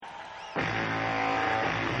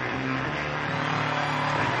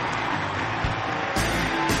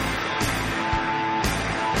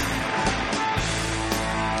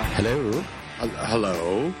Hello?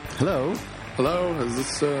 Hello? Hello? Hello? Is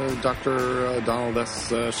this Dr. Donald S.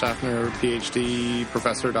 Schaffner, PhD,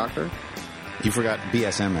 Professor, Doctor? You forgot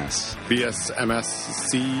BSMS.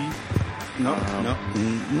 BSMSC? No,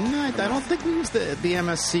 I don't think we use the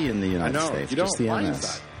MSc in the United States. You don't. Just the Why MS. is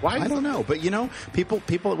that? Why is I don't know. But,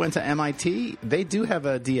 people that went to MIT, they do have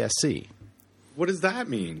a DSc, What does that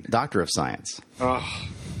mean? Doctor of Science.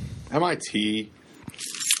 MIT.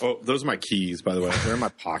 Oh, those are my keys, by the way. They're in my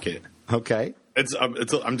pocket. Okay.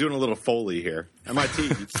 I'm doing a little Foley here. MIT.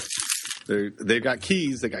 They've got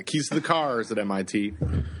keys. They got keys to the cars at MIT.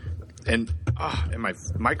 And my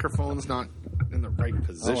microphone's not in the right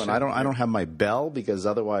position. Oh, and I don't have my bell because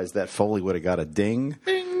otherwise that Foley would have got a ding.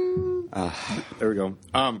 Ding. There we go.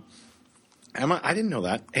 I didn't know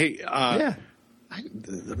that. Hey, Yeah.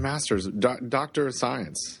 The master's Doctor of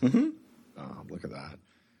Science. Mm-hmm. Oh, look at that.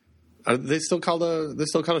 They still called a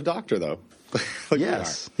doctor though. Like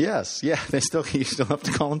Yes. Yeah. You still have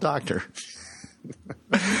to call him doctor.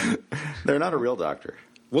 They're not a real doctor.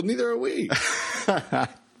 Well, neither are we.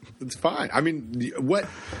 It's fine. I mean, what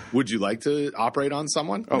would you like to operate on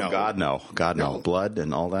someone? Oh, No. God, no. No. Blood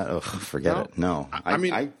and all that. Ugh, forget No. it. No. I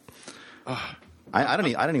mean- I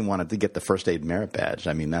don't even want to get the first aid merit badge.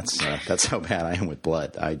 I mean, that's how bad I am with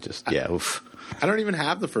blood. Oof. I don't even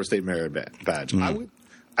have the first aid merit badge.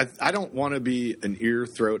 I don't want to be an ear,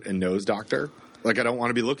 throat, and nose doctor. Like, I don't want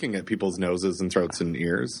to be looking at people's noses and throats and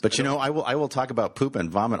ears. But I will talk about poop and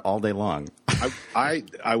vomit all day long.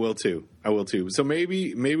 I will too. I will too. So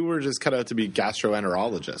maybe we're just cut out to be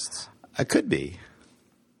gastroenterologists. I could be.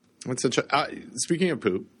 Speaking of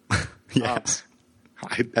poop, Yes.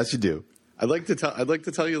 As you do. I'd like to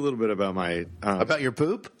tell you a little bit about my About your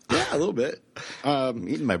poop? yeah, a little bit. I'm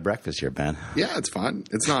eating my breakfast here, Ben. Yeah, it's fun.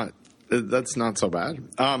 It's not. That's not so bad.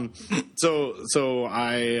 So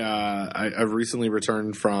I've recently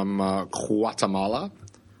returned from Guatemala.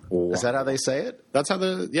 Is that how they say it? That's how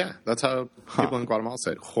people in Guatemala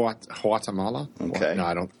say it. Guatemala. Okay. No,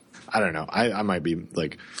 I don't know. I might be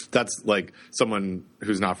like that's like someone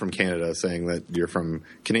who's not from Canada saying that you're from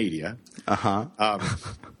Canada.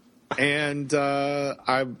 And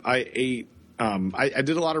I ate. I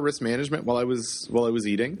did a lot of risk management while I was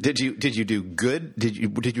eating. Did you do good? Did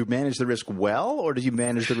you manage the risk well, or did you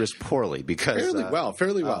manage the risk poorly? Because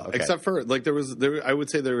fairly well. okay. Except for like I would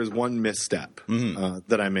say there was one misstep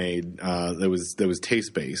that I made that was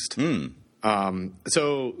taste based.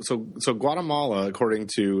 So Guatemala, according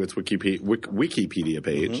to its Wikipedia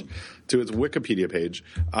page,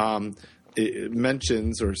 it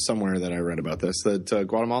mentions, or somewhere that I read about this, that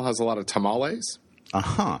Guatemala has a lot of tamales.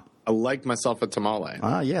 Uh-huh. I like myself a tamale.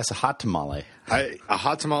 Yes, a hot tamale. A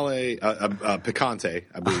hot tamale, a picante,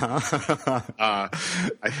 I believe.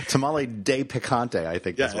 Tamale de picante, I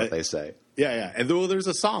think that's what they say. Yeah. And there's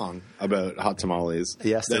a song about hot tamales.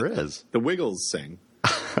 Yes, there is. The Wiggles sing.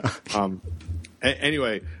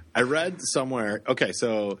 Anyway, I read somewhere. Okay,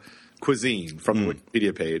 so cuisine from the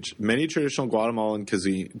Wikipedia page. Many traditional Guatemalan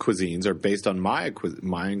cuisines are based on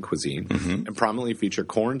Mayan cuisine and prominently feature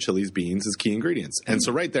corn, chilies, beans as key ingredients. And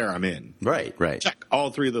so right there, I'm in. Right. Check all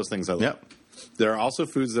three of those things I love. Yep. There are also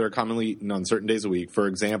foods that are commonly eaten on certain days a week. For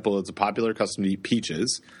example, it's a popular custom to eat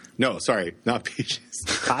peaches. No, sorry, not peaches.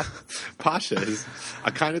 Pachas,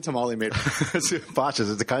 a kind of tamale made from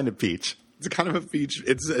Pachas, it's a kind of peach. It's a kind of a peach.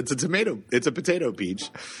 It's a tomato. It's a potato peach,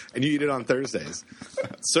 and you eat it on Thursdays.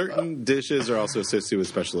 Certain dishes are also associated with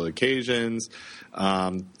special occasions,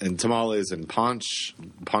 and tamales and ponche,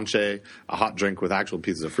 a hot drink with actual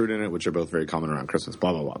pieces of fruit in it, which are both very common around Christmas.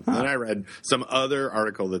 Blah blah blah. And then I read some other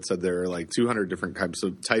article that said there are like 200 different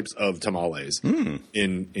types of tamales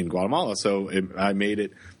in Guatemala. So I made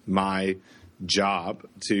it my job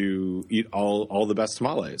to eat all the best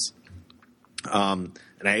tamales, and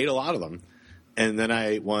I ate a lot of them. And then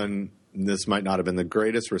I ate one. This might not have been the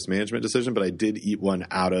greatest risk management decision, but I did eat one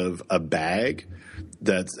out of a bag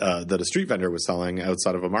that a street vendor was selling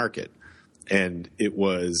outside of a market, and it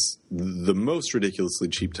was the most ridiculously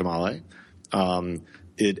cheap tamale.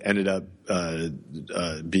 It ended up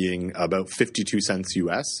being about 52 cents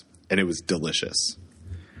US, and it was delicious.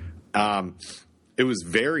 It was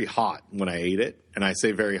very hot when I ate it, and I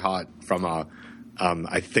say very hot from a.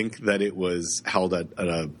 I think that it was held at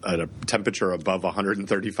a temperature above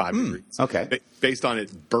 135 degrees. Okay. Based on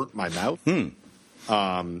it burnt my mouth.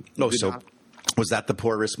 Was that the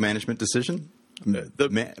poor risk management decision?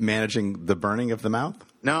 Managing the burning of the mouth?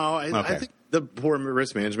 No, I think the poor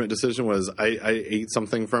risk management decision was I ate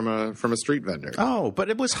something from a street vendor. Oh, but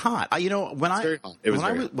it was hot. When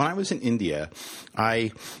I was in India,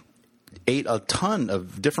 I ate a ton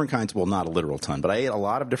of different kinds. Well, not a literal ton, but I ate a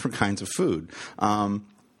lot of different kinds of food.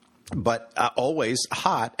 but always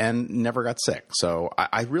hot and never got sick. So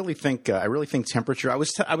I really think temperature. I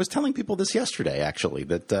was telling people this yesterday, actually,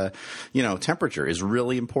 that temperature is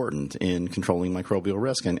really important in controlling microbial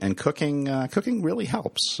risk, and cooking really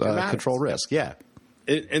helps control risk. Yeah.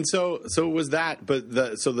 And so it was that, but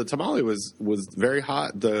the tamale was very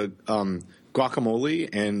hot. The guacamole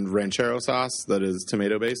and ranchero sauce, that is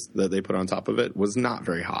tomato based, that they put on top of it, was not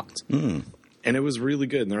very hot. And it was really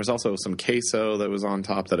good. And there was also some queso that was on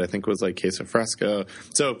top that I think was like queso fresco.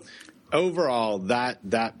 So overall, that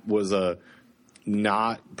was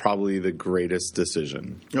not probably the greatest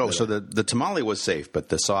decision. Oh, so the tamale was safe, but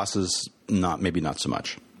the sauces maybe not so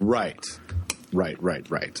much. Right.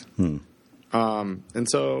 And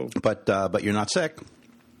so, but you're not sick.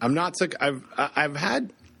 I'm not sick. I've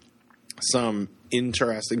had some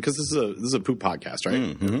interesting, because this is a poop podcast, right?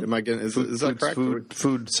 Mm-hmm. Am I getting, is that correct?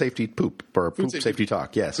 Food safety poop or poop safety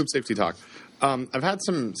talk. Yes, poop safety talk. I've had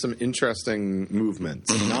some interesting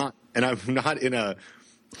movements, and I'm not in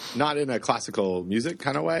a classical music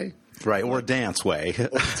kind of way, right, or dance way.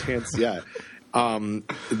 Dance, yeah.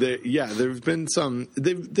 There've been some.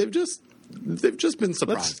 They've just been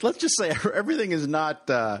surprised. Let's just say everything is not.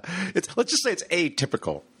 Let's just say it's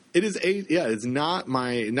atypical. It is it's not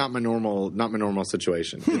my normal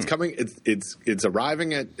situation. It's coming. It's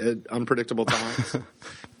arriving at unpredictable times.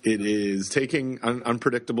 It is taking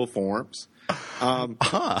unpredictable forms. And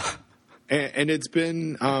it's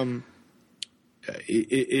been.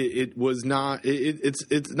 It was not.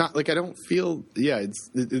 It's not like I don't feel. Yeah.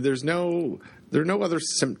 There are no other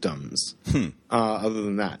symptoms other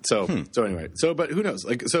than that. So anyway. But who knows?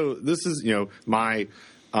 Like, so this is my.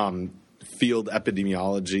 Field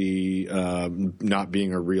epidemiology, not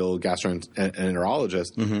being a real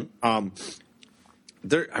gastroenterologist. Mm-hmm.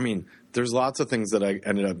 There's lots of things that I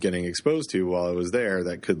ended up getting exposed to while I was there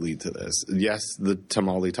that could lead to this. Yes, the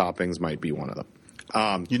tamale toppings might be one of them.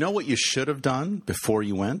 You know what you should have done before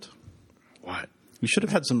you went? What? You should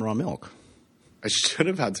have had some raw milk. I should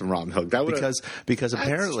have had some raw milk. Because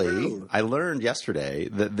apparently I learned yesterday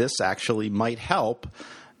that this actually might help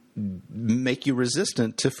make you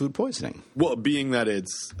resistant to food poisoning. Well, being that it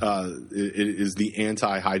is the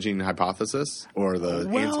anti-hygiene hypothesis or the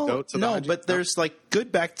antidote to the hygiene. But there's like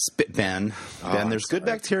good Ben, there's good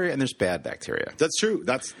bacteria and there's bad bacteria. That's true.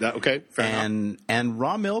 Okay. Fair enough. And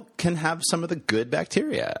raw milk can have some of the good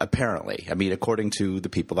bacteria, apparently. I mean, according to the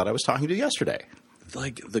people that I was talking to yesterday.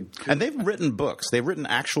 And they've written books. They've written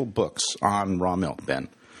actual books on raw milk, Ben.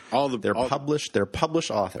 They're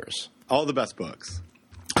published authors. All the best books.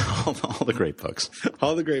 All the great books.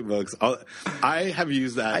 All the great books. I have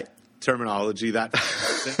used that terminology, that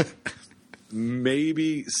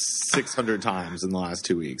maybe 600 times in the last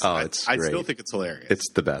 2 weeks. Oh, it's great. I still think it's hilarious. It's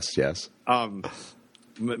the best, yes.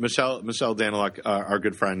 Michelle Daniluk, our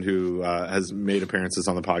good friend who has made appearances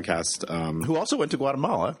on the podcast. Who also went to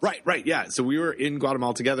Guatemala. Right, yeah. So we were in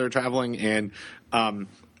Guatemala together traveling, and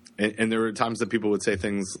there were times that people would say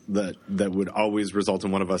things that would always result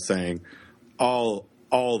in one of us saying,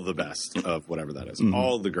 all the best of whatever that is,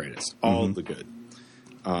 all the greatest, all the good,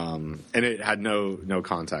 and it had no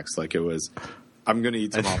context. Like it was, I'm going to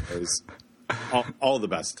eat tamales, all the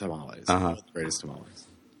best tamales, all the greatest tamales.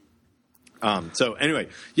 So anyway,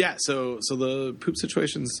 yeah. So the poop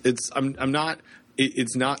situations, it's not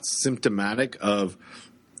symptomatic of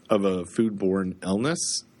a foodborne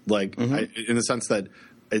illness, like in the sense that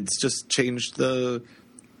it's just changed the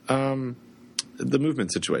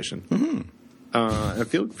movement situation. Mm-hmm. I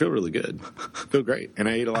feel really good. Feel great, and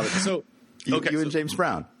I ate a lot of. So you and James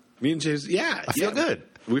Brown, me and James, yeah, I feel good.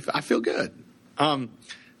 I feel good.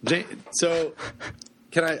 So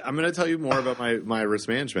can I? I'm going to tell you more about my risk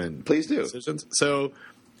management. Please do. Decisions. So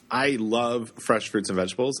I love fresh fruits and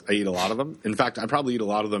vegetables. I eat a lot of them. In fact, I probably eat a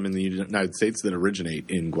lot of them in the United States that originate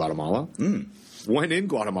in Guatemala. When in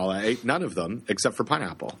Guatemala, I ate none of them except for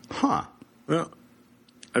pineapple. Huh. Yeah.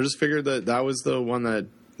 I just figured that was the one that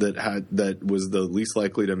was the least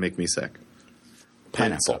likely to make me sick.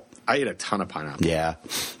 Pineapple. So I ate a ton of pineapple. Yeah.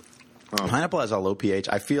 Pineapple has a low pH.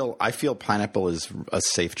 I feel pineapple is a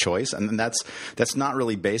safe choice, and that's not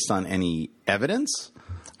really based on any evidence,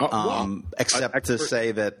 except to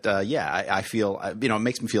say that I feel it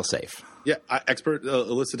makes me feel safe. Yeah, expert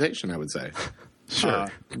elicitation, I would say. Sure.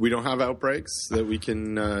 We don't have outbreaks that we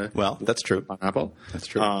can. Well, that's true. Pineapple. That's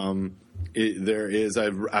true. I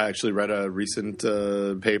actually read a recent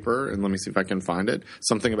paper, and let me see if I can find it.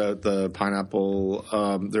 Something about the pineapple.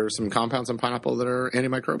 There are some compounds in pineapple that are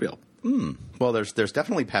antimicrobial. Well, there's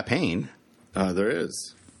definitely papain. There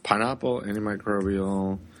is pineapple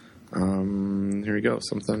antimicrobial. Here we go.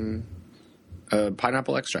 Something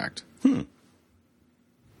pineapple extract.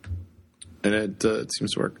 and it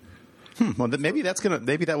seems to work. Well, maybe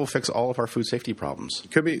that will fix all of our food safety problems.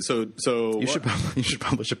 Could be. So you should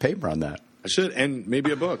publish a paper on that. I should, and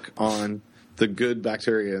maybe a book on the good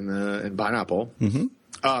bacteria in pineapple.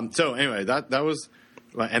 So anyway, that was,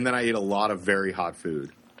 and then I ate a lot of very hot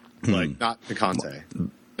food, like not picante,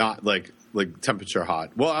 not like temperature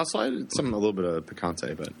hot. Well, also I did a little bit of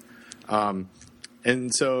picante, but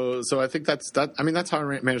and so I think that's that. I mean, that's how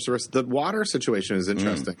I managed the rest. The water situation is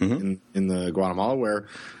interesting in the Guatemala, where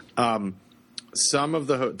some of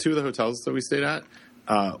the two of the hotels that we stayed at.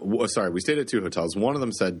 We stayed at 2 hotels. One of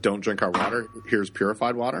them said, "Don't drink our water. Here's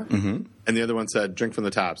purified water," and the other one said, "Drink from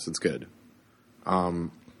the taps. It's good."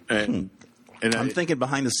 And I'm thinking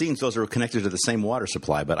behind the scenes, those are connected to the same water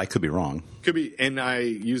supply, but I could be wrong. Could be. And I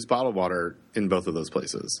use bottled water in both of those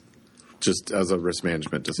places, just as a risk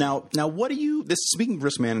management decision. Now, what do you? Speaking of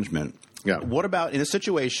risk management, what about in a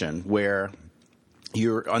situation where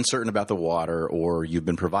you're uncertain about the water, or you've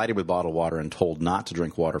been provided with bottled water and told not to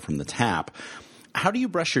drink water from the tap? How do you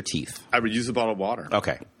brush your teeth? I would use the bottled water.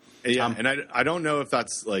 Okay. Yeah, and I don't know if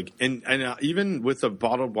that's like, and even with the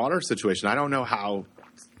bottled water situation, I don't know how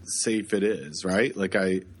safe it is, right? Like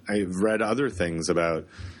I've read other things about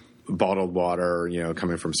bottled water,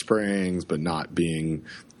 coming from springs, but not being,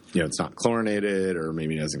 it's not chlorinated, or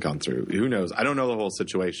maybe it hasn't gone through. Who knows? I don't know the whole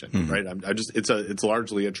situation, right? It's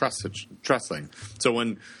largely a trust thing. So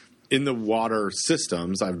when in the water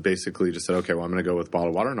systems, I've basically just said, okay, well, I'm going to go with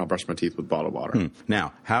bottled water, and I'll brush my teeth with bottled water.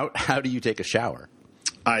 Now, how do you take a shower?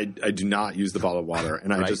 I do not use the bottled water,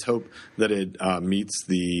 and I just hope that it meets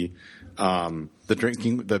the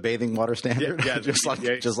bathing water standard. Yeah, just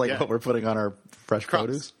like what we're putting on our fresh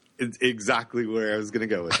produce. It's exactly where I was going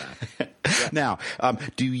to go with that. Yeah. Now,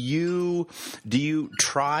 do you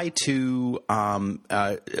try to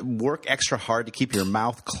work extra hard to keep your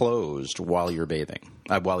mouth closed while you're bathing,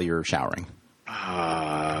 while you're showering?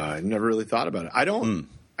 I never really thought about it. I don't.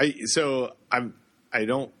 I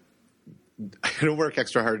don't work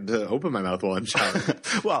extra hard to open my mouth while I'm showering.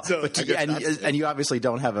 Well, and you obviously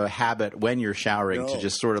don't have a habit when you're showering to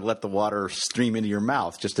just sort of let the water stream into your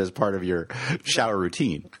mouth just as part of your shower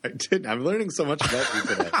routine. I didn't. I'm learning so much about you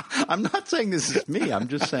today. I'm not saying this is me. I'm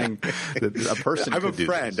just saying that a person. I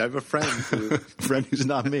have a friend who's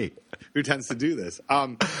not me, who tends to do this.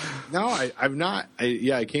 No, I'm not.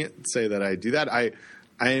 I can't say that I do that. I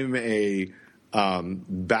am a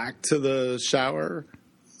back to the shower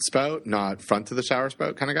spout, not front to the shower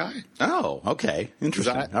spout kind of guy. Oh, okay,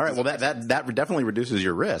 interesting. All right, well that definitely reduces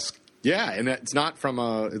your risk. Yeah, and it's not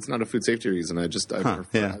a food safety reason. That's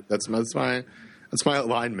my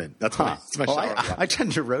alignment. That's my shower. I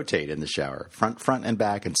tend to rotate in the shower, front and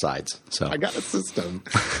back and sides. So I got a system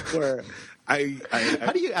where I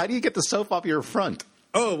how do you get the soap off your front?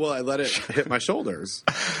 Oh well, I let it hit my shoulders.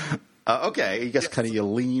 Okay, you just kind of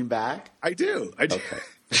lean back. I do. Okay.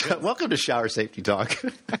 Welcome to Shower Safety Talk.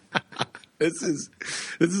 This is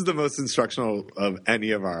the most instructional of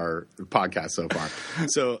any of our podcasts so far.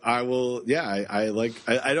 So I will. Yeah, I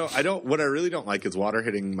don't. What I really don't like is water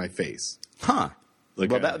hitting my face. Huh.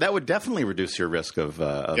 That would definitely reduce your risk of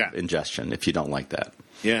ingestion if you don't like that.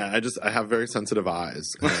 Yeah, I have very sensitive eyes.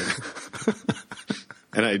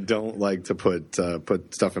 And I don't like to put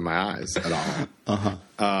stuff in my eyes at all.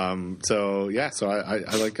 So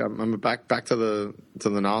I like I'm back to the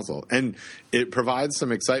nozzle, and it provides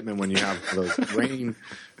some excitement when you have those rain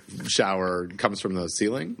shower comes from the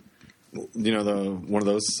ceiling. One of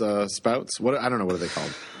those spouts. I don't know, what are they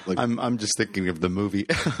called? Like, I'm just thinking of the movie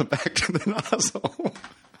Back to the Nozzle.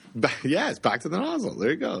 Yeah, it's Back to the Nozzle. There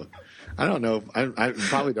you go. I don't know. I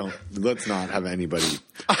probably don't. Let's not have anybody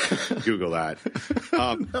Google that.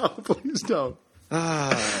 No, please don't.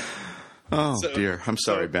 Dear. I'm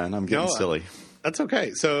sorry, Ben. I'm getting silly. That's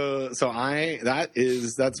okay. So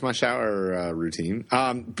that's my shower routine.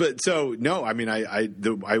 But so no, I mean, I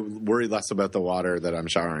worry less about the water that I'm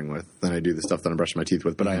showering with than I do the stuff that I'm brushing my teeth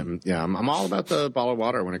with. But I'm all about the bottled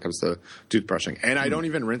water when it comes to toothbrushing, and I don't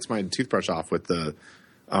even rinse my toothbrush off with the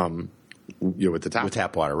with the tap. With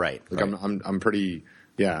tap water, right? Like right. I'm pretty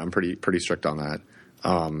strict on that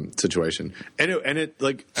situation, and it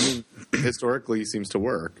like, I mean, historically seems to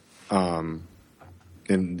work.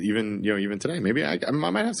 And even today, maybe I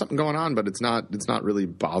might have something going on, but it's not really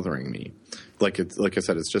bothering me. Like I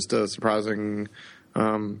said, it's just a surprising,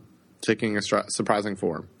 taking a surprising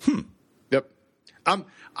form. Yep.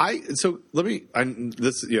 This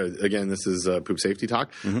is poop safety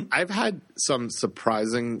talk. Mm-hmm. I've had some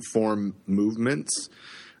surprising form movements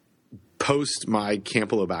post my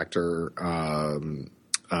Campylobacter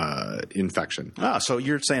infection. So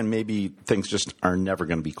you're saying maybe things just are never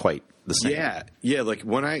going to be quite the same. Yeah. Like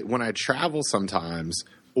when I travel sometimes,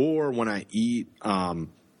 or when I eat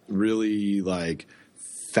really like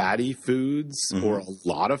fatty foods or a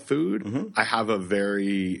lot of food, I have a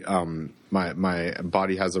very my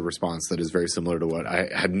body has a response that is very similar to what I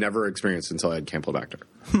had never experienced until I had Campylobacter.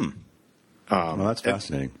 Well, that's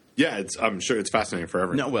fascinating. I'm sure it's fascinating for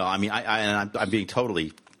everyone. No, well, I mean, I'm being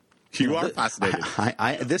totally. You are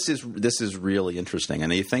fascinated. This is really interesting,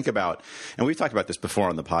 and you think about, and we've talked about this before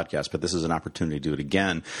on the podcast, but this is an opportunity to do it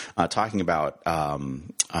again. Talking about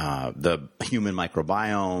the human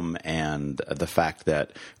microbiome and the fact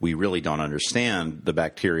that we really don't understand the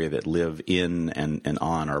bacteria that live in and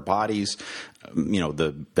on our bodies.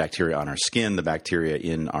 The bacteria on our skin, the bacteria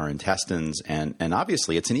in our intestines, and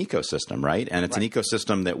obviously it's an ecosystem, right? And it's an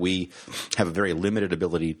ecosystem that we have a very limited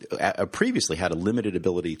ability, previously had a limited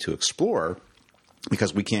ability to explore,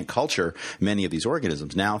 because we can't culture many of these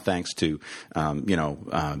organisms. Now, thanks to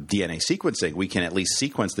DNA sequencing, we can at least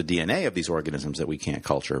sequence the DNA of these organisms that we can't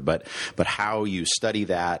culture. But how you study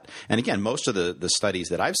that, and again, most of the studies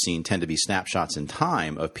that I've seen tend to be snapshots in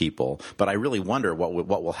time of people. But I really wonder what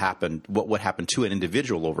would happen to an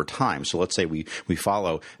individual over time. So let's say we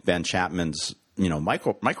follow Ben Chapman's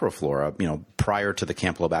microflora, prior to the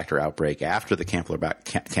Campylobacter outbreak, after the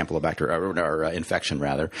Campylobacter infection,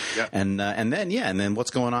 rather, and then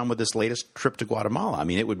what's going on with this latest trip to Guatemala? I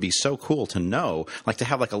mean, it would be so cool to know, like to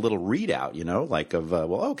have like a little readout,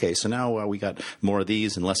 okay, so now we got more of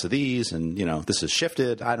these and less of these, and this has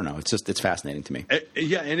shifted. I don't know. It's fascinating to me.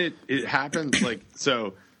 And it happens like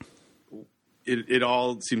so. It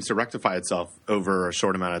all seems to rectify itself over a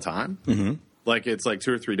short amount of time. Mm-hmm. Like it's like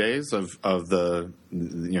 2 or 3 days of the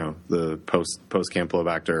post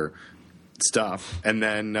Campylobacter stuff, and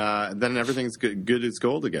then everything's good as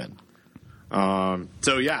gold again.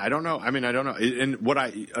 So yeah, I don't know. I mean, I don't know. And what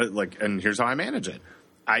I and here's how I manage it.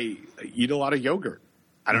 I eat a lot of yogurt.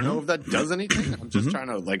 I don't know if that does anything. I'm just trying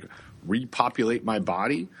to like repopulate my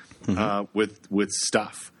body with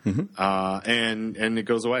stuff, and it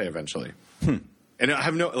goes away eventually. And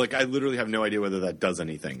I literally have no idea whether that does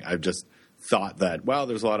anything. I've just thought that,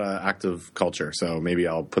 there's a lot of active culture, so maybe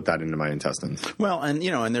I'll put that into my intestines. Well, and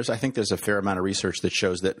I think there's a fair amount of research that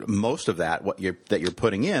shows that most of that that you're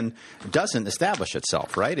putting in doesn't establish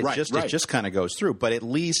itself, right? It just kind of goes through, but at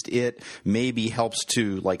least it maybe helps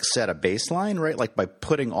to like set a baseline, right? Like by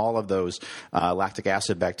putting all of those lactic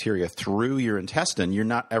acid bacteria through your intestine, you're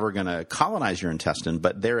not ever going to colonize your intestine,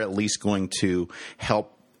 but they're at least going to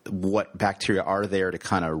help what bacteria are there to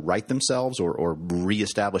kind of right themselves or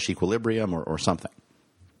reestablish equilibrium or something.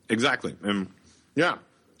 Exactly.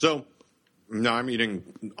 So now I'm eating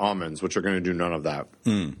almonds, which are going to do none of that.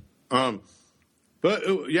 So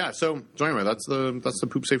anyway, that's the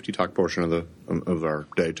poop safety talk portion of our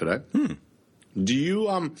day today. Do you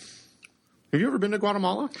have you ever been to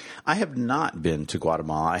Guatemala? I have not been to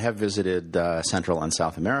Guatemala. I have visited Central and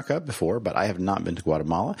South America before, but I have not been to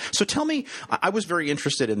Guatemala. So tell me, I was very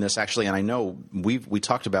interested in this actually, and I know we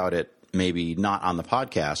talked about it maybe not on the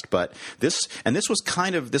podcast, but this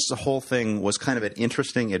whole thing was kind of an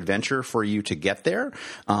interesting adventure for you to get there,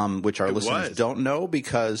 which our listeners don't know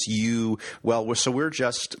because we're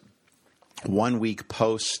just 1 week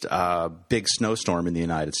post big snowstorm in the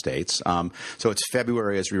United States. So it's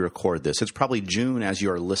February as we record this. It's probably June as you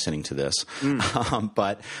are listening to this.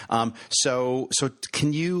 So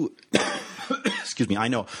can you excuse me, I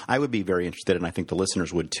know I would be very interested, and I think the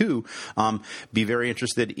listeners would too, be very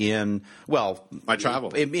interested in, my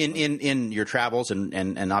travel. In your travels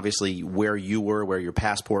and obviously where you were, where your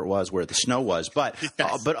passport was, where the snow was. But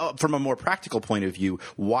from a more practical point of view,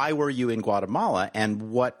 why were you in Guatemala,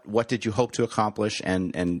 and what did you hope to accomplish,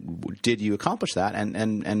 and did you accomplish that,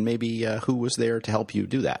 and maybe who was there to help you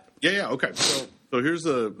do that? Yeah. Okay. So here's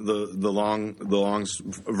the long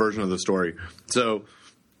version of the story. So,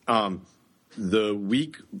 the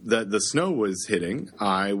week that the snow was hitting,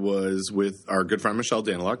 I was with our good friend Michelle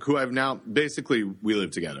Daniluk, who I've now basically we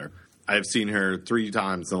live together. I've seen her 3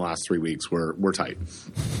 times in the last 3 weeks. We're tight.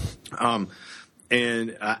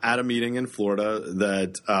 And at a meeting in Florida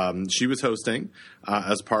that she was hosting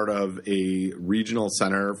as part of a regional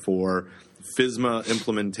center for FSMA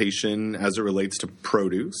implementation as it relates to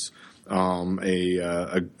produce.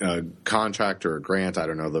 A contract or a grant, I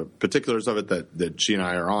don't know the particulars of it, that she and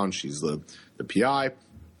I are on. She's the PI.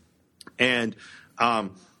 And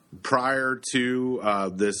prior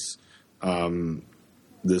to this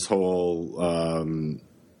whole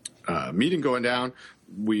meeting going down,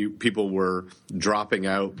 people were dropping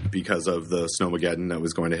out because of the snowmageddon that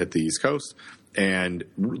was going to hit the East Coast. And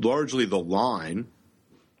largely the line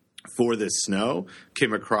for this snow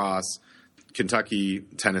came across Kentucky,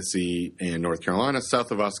 Tennessee, and North Carolina.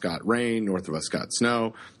 South of us got rain. North of us got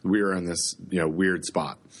snow. We were in this weird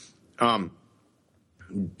spot.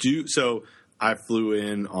 So I flew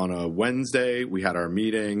in on a Wednesday. We had our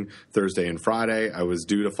meeting Thursday and Friday. I was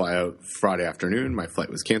due to fly out Friday afternoon. My flight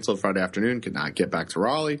was canceled Friday afternoon. Could not get back to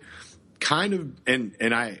Raleigh. And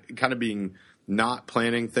I kind of being not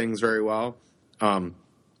planning things very well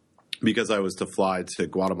because I was to fly to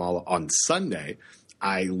Guatemala on Sunday.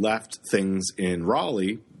 I left things in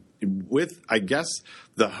Raleigh with, I guess,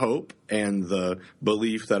 the hope and the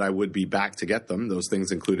belief that I would be back to get them. Those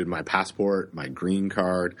things included my passport, my green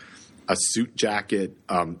card, a suit jacket,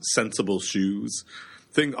 sensible shoes,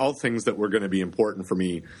 all things that were going to be important for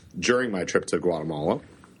me during my trip to Guatemala.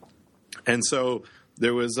 And so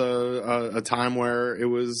there was a time where it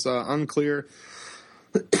was unclear,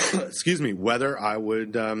 whether I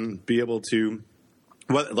would be able to,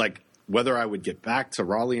 whether I would get back to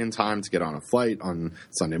Raleigh in time to get on a flight on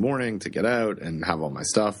Sunday morning to get out and have all my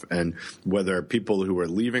stuff, and whether people who were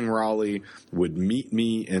leaving Raleigh would meet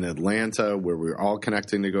me in Atlanta where we were all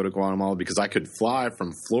connecting to go to Guatemala, because I could fly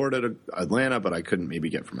from Florida to Atlanta, but I couldn't maybe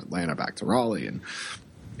get from Atlanta back to Raleigh. And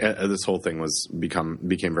this whole thing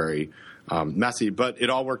became very messy, but it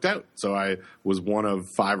all worked out. So I was one of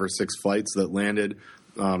 5 or 6 flights that landed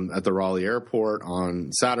at the Raleigh airport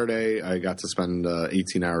on Saturday. I got to spend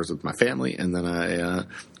 18 hours with my family, and then I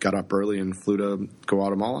got up early and flew to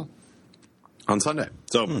Guatemala on Sunday.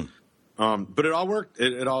 So, but it all worked.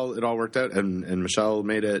 It all worked out, and Michelle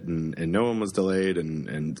made it, and no one was delayed,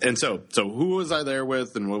 and so who was I there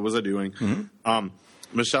with, and what was I doing? Mm-hmm.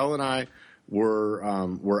 Michelle and I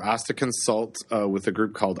were asked to consult with a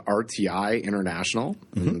group called RTI International,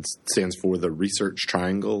 mm-hmm. and it stands for the Research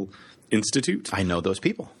Triangle Institute. I know those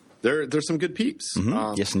people. They're some good peeps.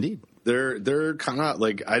 Mm-hmm. Yes, indeed. They're kind of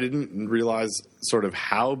like, I didn't realize sort of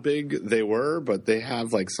how big they were, but they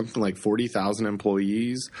have like something like 40,000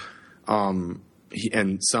 employees, and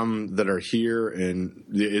some that are here. And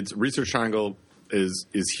it's Research Triangle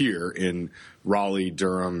is here in Raleigh,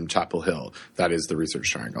 Durham, Chapel Hill. That is the Research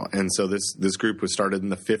Triangle. And so this group was started in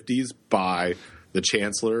the 50s by the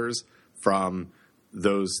chancellors from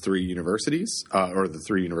those 3 universities, or the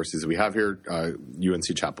 3 universities that we have here,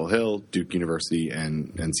 UNC Chapel Hill, Duke University,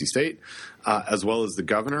 and NC State, as well as the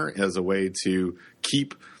governor, as a way to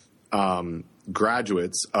keep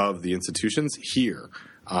graduates of the institutions here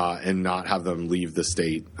and not have them leave the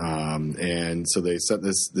state. And so they set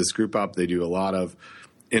this group up. They do a lot of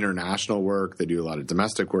international work. They do a lot of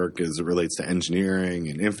domestic work as it relates to engineering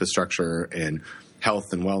and infrastructure and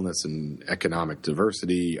health and wellness and economic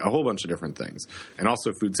diversity, a whole bunch of different things, and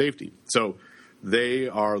also food safety. So they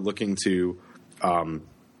are looking to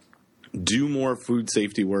do more food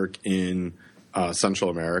safety work in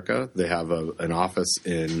Central America. They have an office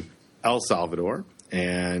in El Salvador,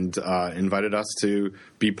 and invited us to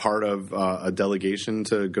be part of a delegation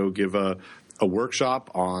to go give a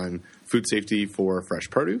workshop on food safety for fresh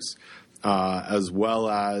produce. As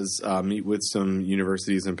well as meet with some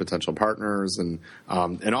universities and potential partners,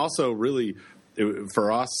 and also really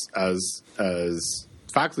for us as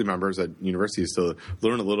faculty members at universities to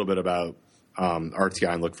learn a little bit about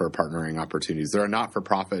RTI and look for partnering opportunities. They're a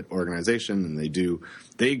not-for-profit organization, and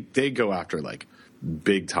they go after like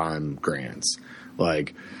big time grants,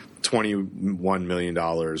 like $21 million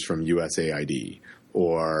from USAID.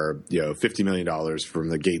 Or $50 million from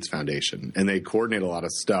the Gates Foundation, and they coordinate a lot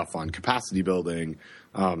of stuff on capacity building.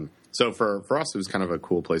 So for us, it was kind of a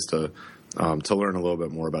cool place to learn a little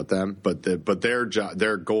bit more about them. But their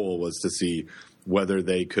goal was to see whether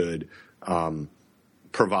they could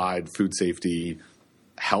provide food safety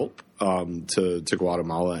help to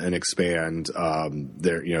Guatemala and expand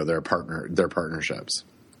their partnerships.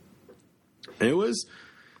 And it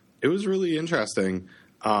was really interesting.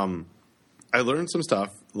 I learned some stuff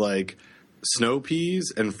like snow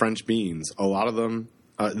peas and French beans. A lot of them,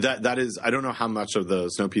 that is, I don't know how much of the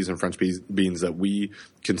snow peas and French beans that we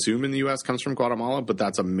consume in the U.S. comes from Guatemala, but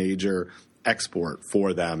that's a major export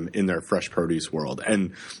for them in their fresh produce world.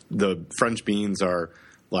 And the French beans are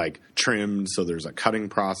like trimmed, so there's a cutting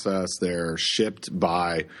process. They're shipped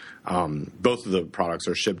by, both of the products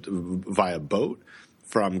are shipped via boat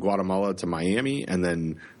from Guatemala to Miami, and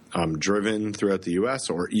then driven throughout the U.S.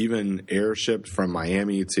 or even airshipped from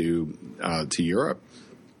Miami to Europe.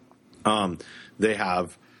 They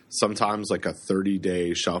have sometimes like a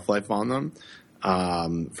 30-day shelf life on them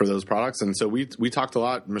for those products. And so we talked a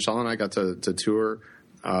lot. Michelle and I got to tour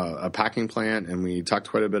a packing plant, and we talked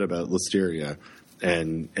quite a bit about Listeria.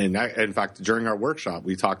 And in fact, during our workshop,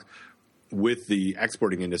 we talked with the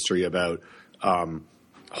exporting industry about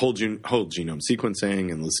whole genome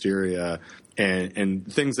sequencing and Listeria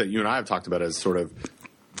and things that you and I have talked about as sort of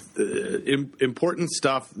important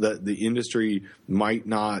stuff that the industry might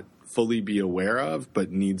not fully be aware of,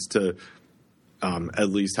 but needs to at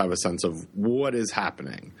least have a sense of what is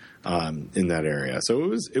happening in that area.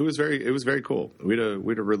 So it was very cool. We had a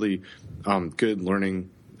really good learning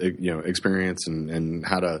experience and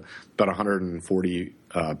had about 140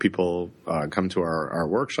 people come to our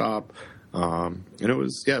workshop. And it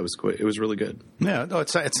was really good. Yeah, no, it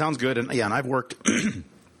sounds good. And and I've worked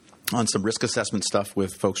on some risk assessment stuff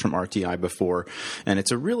with folks from RTI before, and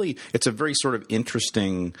it's a very sort of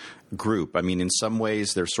interesting group. I mean, in some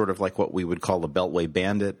ways, they're sort of like what we would call the Beltway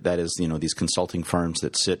Bandit. That is, these consulting firms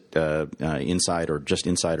that sit inside or just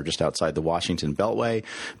outside the Washington Beltway,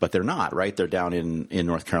 but they're not, right? They're down in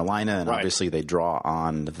North Carolina, and obviously they draw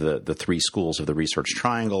on the three schools of the Research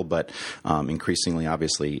Triangle, but increasingly,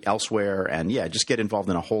 obviously, elsewhere. And just get involved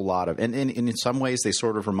in a whole lot of, and in some ways, they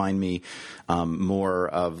sort of remind me more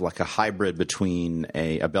of like a hybrid between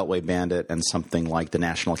a Beltway Bandit and something like the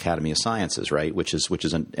National Academy of Sciences, right? Which is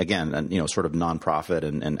again, sort of nonprofit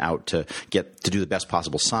and out to get to do the best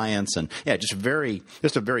possible science, and just a very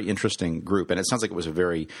interesting group. And it sounds like it was a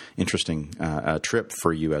very interesting trip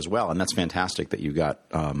for you as well. And that's fantastic that you got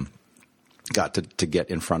to get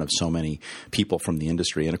in front of so many people from the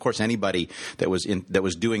industry. And of course, anybody that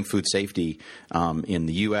was doing food safety in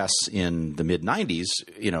the U.S. in the mid-'90s,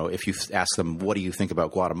 if you ask them, what do you think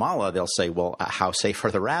about Guatemala, they'll say, well, how safe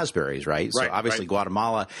are the raspberries, right? So obviously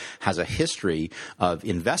Guatemala has a history of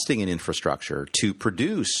investing in infrastructure to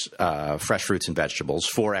produce fresh fruits and vegetables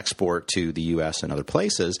for export to the U.S. and other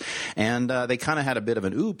places. And they kind of had a bit of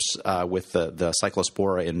an oops with the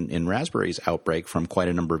cyclospora in raspberries outbreak from quite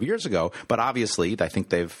a number of years ago. But obviously, I think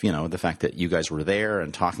they've, the fact that you guys were there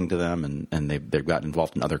and talking to them, and they've gotten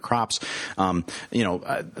involved in other crops,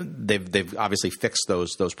 they've obviously fixed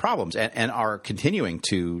those problems and are continuing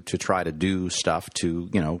to try to do stuff to,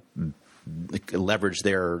 leverage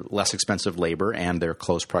their less expensive labor and their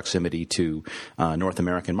close proximity to North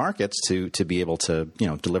American markets to be able to,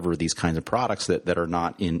 deliver these kinds of products that are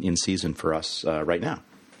not in season for us right now.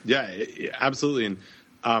 Yeah, absolutely.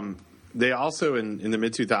 And they also in the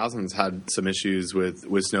mid 2000s had some issues with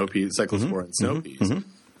snow peas, cyclospora and snow peas,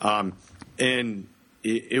 and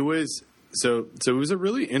it was it was a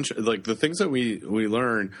really interesting, like the things that we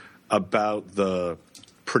learned about the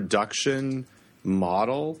production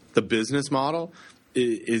model, the business model,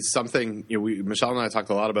 is something Michelle and I talked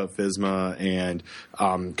a lot about FSMA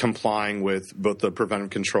and complying with both the preventive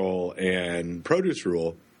control and produce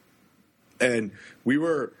rule, and we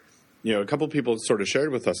were. A couple of people sort of shared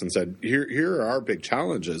with us and said, here are our big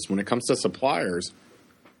challenges. When it comes to suppliers,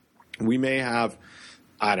 we may have,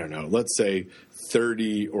 I don't know, let's say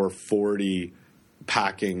 30 or 40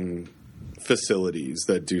 packing facilities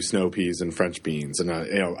that do snow peas and French beans. And,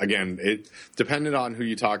 again, it depended on who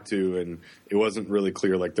you talked to, and it wasn't really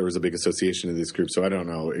clear, like there was a big association of these groups, so I don't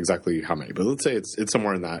know exactly how many. But let's say it's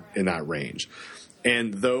somewhere in that range.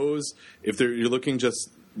 And those, if you're looking just,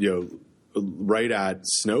 right at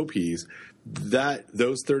snow peas, that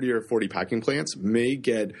those 30 or 40 packing plants may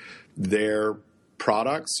get their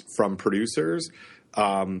products from producers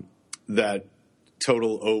that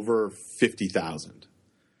total over 50,000.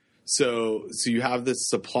 So you have this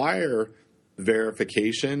supplier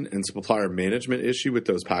verification and supplier management issue with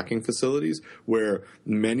those packing facilities, where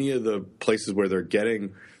many of the places where they're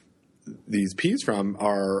getting these peas from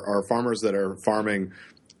are farmers that are farming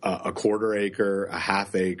a quarter acre, a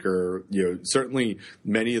half acre, certainly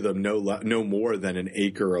many of them no more than an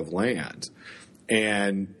acre of land.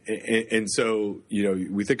 And so,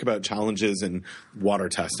 we think about challenges in water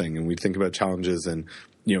testing, and we think about challenges in,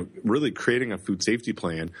 really creating a food safety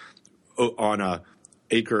plan on a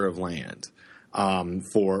acre of land,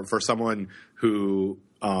 for someone who,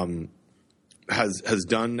 has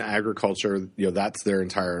done agriculture, that's their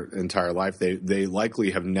entire life. They likely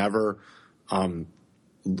have never,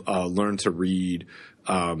 learn to read.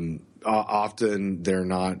 Often they're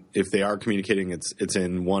not, if they are communicating, it's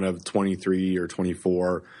in one of 23 or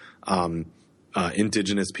 24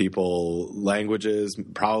 indigenous people languages,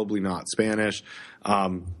 probably not Spanish.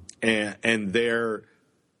 And they're,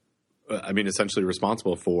 essentially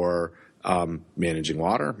responsible for managing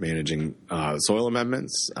water, managing soil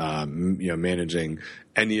amendments, managing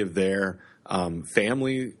any of their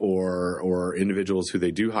family or individuals who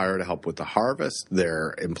they do hire to help with the harvest,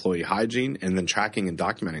 their employee hygiene, and then tracking and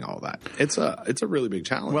documenting all that. It's a really big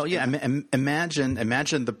challenge. Well, yeah.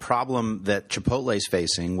 Imagine the problem that Chipotle is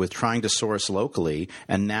facing with trying to source locally,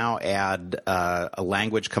 and now add a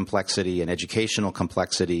language complexity and educational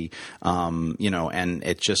complexity. And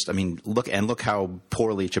it just, look how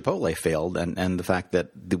poorly Chipotle failed, and the fact that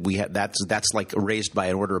that's like raised by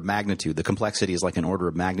an order of magnitude. The complexity is like an order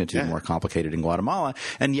of magnitude more complicated in Guatemala,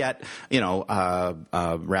 and yet,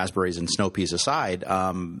 raspberries and snow peas aside,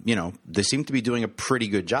 they seem to be doing a pretty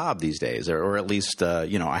good job these days, or at least,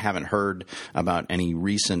 I haven't heard about any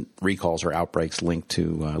recent recalls or outbreaks linked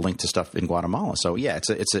to stuff in Guatemala. So yeah,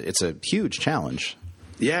 it's a huge challenge.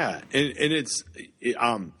 Yeah, and it's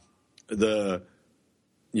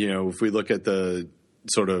if we look at the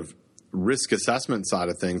sort of risk assessment side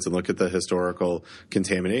of things and look at the historical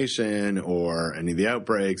contamination or any of the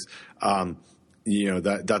outbreaks,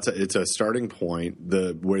 it's a starting point.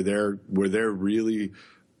 Where they're really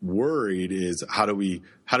worried is how do we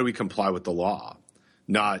comply with the law,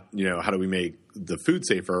 not how do we make the food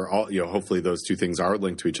safer. Hopefully those two things are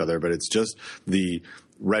linked to each other, but it's just the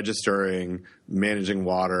registering, managing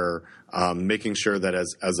water, making sure that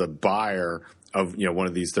as a buyer of one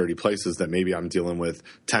of these 30 places that maybe I'm dealing with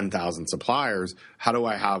 10,000 suppliers, how do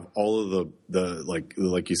I have all of the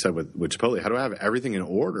like you said with Chipotle, how do I have everything in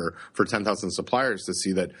order for 10,000 suppliers to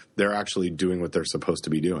see that they're actually doing what they're supposed to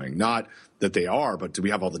be doing? Not that they are, but do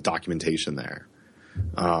we have all the documentation there?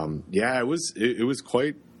 It was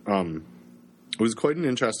quite an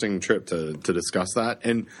interesting trip to discuss that,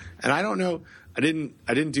 and I don't know, I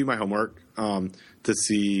didn't do my homework to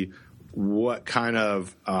see what kind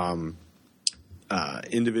of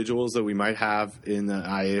individuals that we might have in the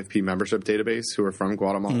IAFP membership database who are from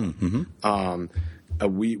Guatemala. Mm-hmm.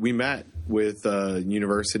 We met with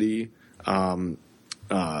university,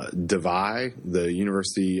 DeVay, the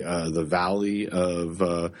university, the Valley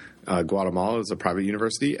of Guatemala is a private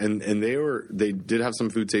university, and they did have some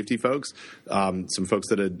food safety folks, some folks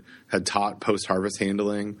that had taught post-harvest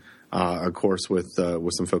handling. A course with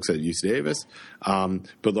some folks at UC Davis,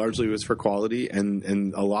 but largely it was for quality,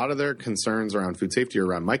 and a lot of their concerns around food safety are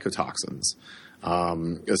around mycotoxins,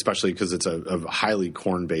 especially because it's a highly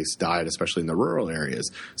corn-based diet, especially in the rural areas.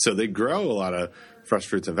 So they grow a lot of fresh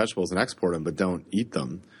fruits and vegetables and export them, but don't eat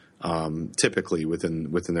them typically within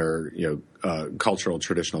their cultural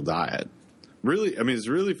traditional diet. Really, it's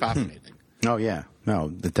really fascinating. Oh yeah,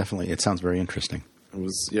 no, definitely, it sounds very interesting. It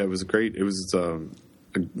was great. It was a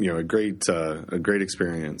great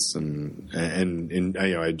experience, and I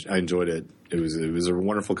enjoyed it. It was a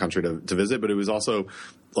wonderful country to visit, but it was also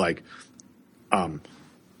like,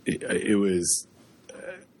 it was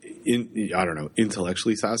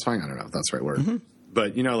intellectually satisfying. I don't know if that's the right word. Mm-hmm.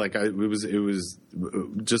 But it was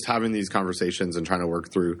just having these conversations and trying to work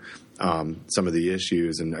through some of the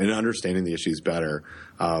issues and understanding the issues better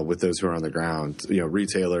with those who are on the ground,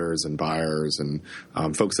 retailers and buyers and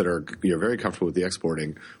folks that are very comfortable with the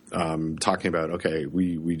exporting, talking about, okay,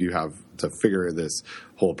 we do have to figure this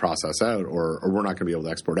whole process out, or we're not going to be able to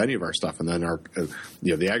export any of our stuff, and then our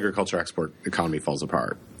the agriculture export economy falls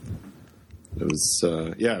apart. It was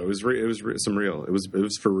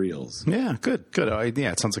for reals. Yeah, good.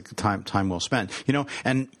 It sounds like time well spent.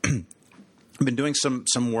 And I've been doing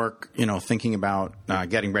some work, thinking about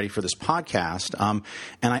getting ready for this podcast. And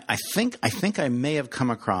I think I may have come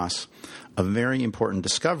across a very important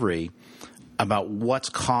discovery about what's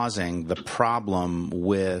causing the problem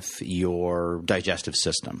with your digestive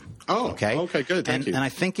system. Oh, okay, good. Thank you. And I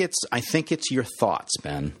think it's your thoughts,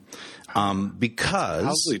 Ben. Because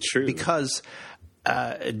probably true. Because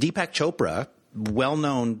Deepak Chopra,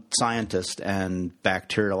 well-known scientist and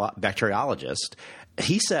bacteriologist,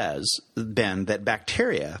 he says, Ben, that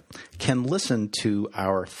bacteria can listen to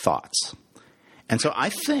our thoughts. And so I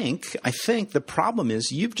think the problem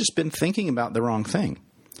is you've just been thinking about the wrong thing.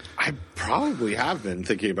 I probably have been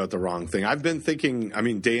thinking about the wrong thing. I've been thinking,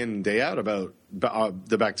 day in and day out about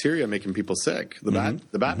the bacteria making people sick, the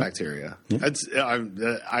bad bacteria. Yeah.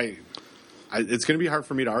 It's going to be hard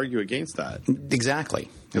for me to argue against that. Exactly.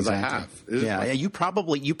 Because I have. You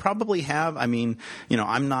probably have. I'm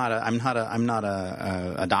not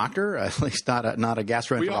a doctor, at least not a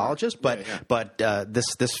gastroenterologist. But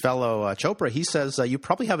this fellow Chopra, he says you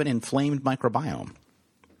probably have an inflamed microbiome.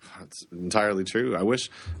 That's entirely true. I wish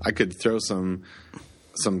I could throw some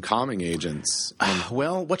calming agents.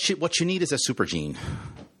 Well, what you need is a super gene.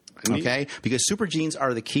 Okay, because super genes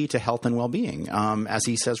are the key to health and well-being, as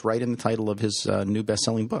he says right in the title of his new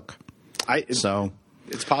best-selling book. It's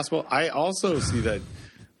possible. I also see that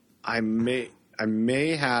I I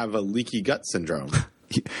may have a leaky gut syndrome.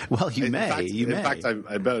 Well, you may. In fact,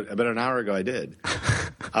 about an hour ago, I did.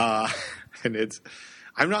 And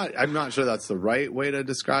I'm not sure that's the right way to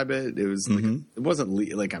describe it. It was it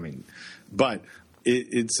wasn't but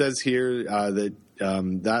it says here that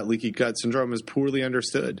that leaky gut syndrome is poorly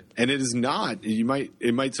understood, and it is not.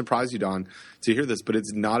 It might surprise you, Don, to hear this, but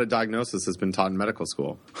it's not a diagnosis that's been taught in medical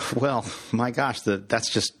school. Well, my gosh,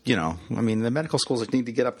 that's just the medical schools need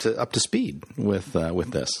to get up to speed with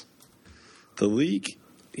this. The leak,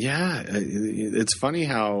 yeah, it's funny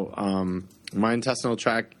how my intestinal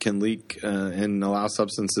tract can leak and allow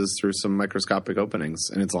substances through some microscopic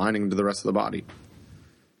openings, and it's lining to the rest of the body.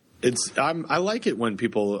 I like it when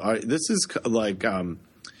people are. This is like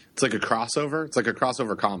it's like a crossover. It's like a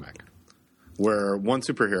crossover comic where one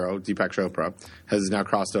superhero, Deepak Chopra, has now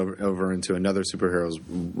crossed over into another superhero's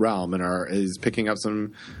realm and is picking up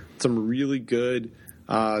some really good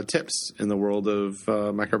tips in the world of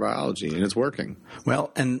microbiology, and it's working.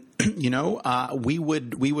 Well, and we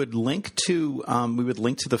would link to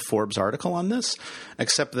the Forbes article on this,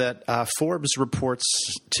 except that Forbes reports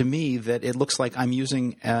to me that it looks like I'm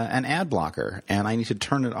using an ad blocker, and I need to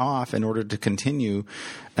turn it off in order to continue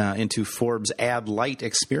into Forbes Ad Lite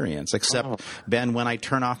experience. Except Ben, when I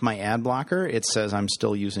turn off my ad blocker, it says I'm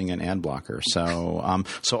still using an ad blocker. So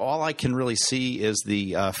all I can really see is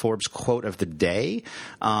the Forbes quote of the day,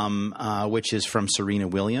 which is from Serena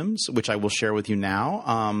Williams, which I will share with you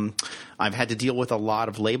now. I've had to deal with a lot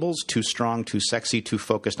of labels: too strong, too sexy, too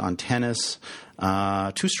focused on tennis.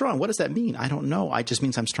 Too strong. What does that mean? I don't know. It just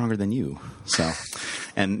means I'm stronger than you. So,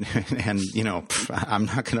 and I'm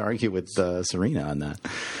not going to argue with Serena on that.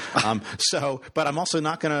 But I'm also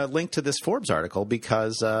not going to link to this Forbes article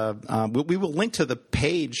because we will link to the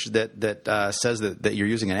page that says that you're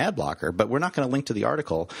using an ad blocker, but we're not going to link to the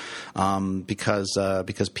article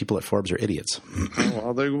because people at Forbes are idiots.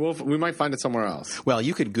 Well, we might find it somewhere else. Well,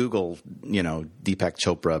 you could Google, Deepak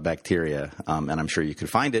Chopra bacteria, and I'm sure you could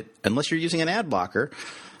find it, unless you're using an ad blocker.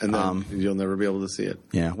 And then you'll never be able to see it.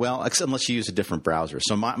 Yeah, well, unless you use a different browser.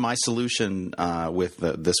 So my solution with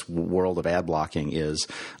this world of ad blocking is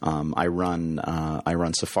I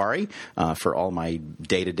run Safari for all my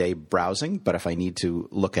day-to-day browsing. But if I need to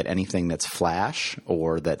look at anything that's Flash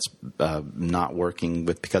or that's not working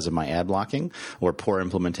because of my ad blocking or poor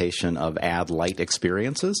implementation of Ad Lite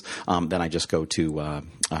experiences, then I just go to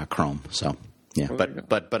Chrome. So. Yeah,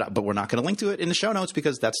 but we're not going to link to it in the show notes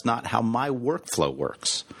because that's not how my workflow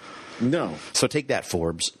works. No. So take that,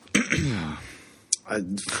 Forbes.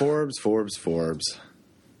 Forbes.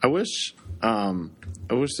 I wish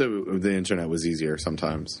the internet was easier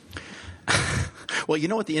sometimes. Well, you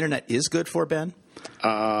know what the internet is good for, Ben?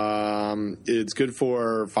 It's good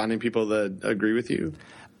for finding people that agree with you.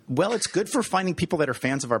 Well, it's good for finding people that are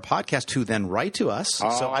fans of our podcast who then write to us. So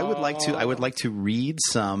I would like to read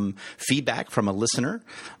some feedback from a listener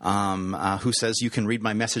who says you can read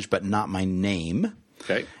my message but not my name.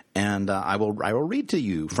 Okay. And I will read to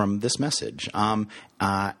you from this message.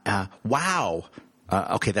 Wow.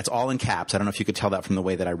 Okay, that's all in caps. I don't know if you could tell that from the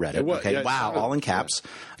way that I read it. Okay, yeah, wow, all in caps.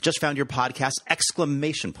 Just found your podcast! !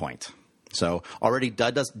 So already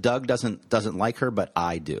Doug doesn't like her, but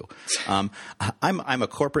I do. I'm a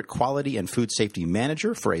corporate quality and food safety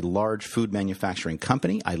manager for a large food manufacturing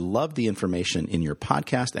company. I love the information in your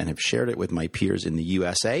podcast and have shared it with my peers in the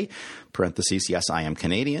USA. Parentheses, yes, I am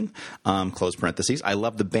Canadian. Close parentheses. I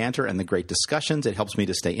love the banter and the great discussions. It helps me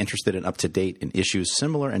to stay interested and up to date in issues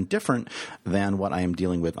similar and different than what I am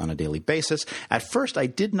dealing with on a daily basis. At first, I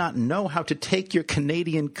did not know how to take your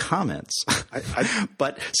Canadian comments,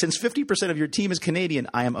 but since 50% of your team is Canadian,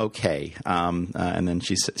 I am okay. And then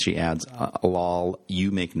she adds, lol,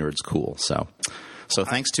 you make nerds cool. So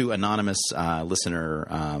thanks to anonymous listener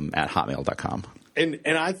at hotmail.com. And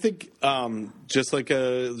I think just like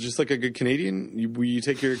a good Canadian, you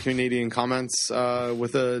take your Canadian comments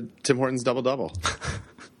with a Tim Hortons double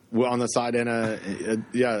on the side and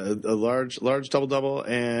a large double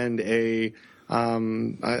and I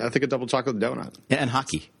think a double chocolate donut. Yeah, and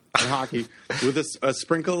hockey. And hockey with a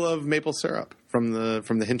sprinkle of maple syrup from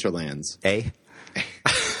the hinterlands.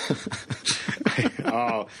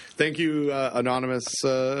 Oh, thank you, anonymous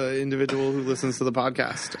individual who listens to the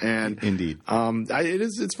podcast. And indeed,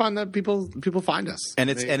 it's fun that people find us,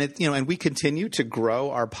 and we continue to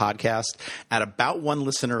grow our podcast at about one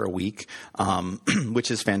listener a week,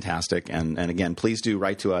 which is fantastic. And again, please do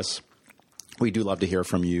write to us. We do love to hear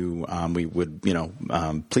from you. We would,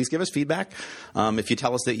 please give us feedback. If you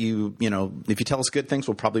tell us that if you tell us good things,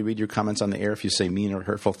 we'll probably read your comments on the air. If you say mean or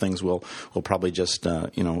hurtful things, we'll probably just,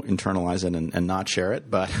 internalize it and not share it.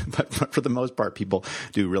 But for the most part, people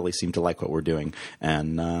do really seem to like what we're doing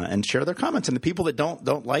and share their comments. And the people that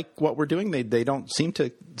don't like what we're doing, they don't seem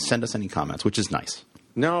to send us any comments, which is nice.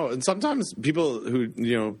 No, and sometimes people who,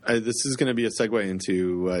 this is going to be a segue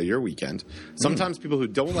into your weekend. Sometimes people who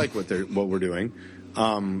don't like what we're doing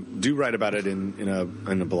do write about it in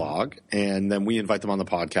a blog, and then we invite them on the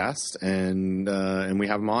podcast, and we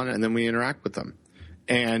have them on, and then we interact with them.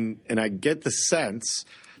 And I get the sense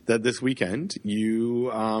that this weekend you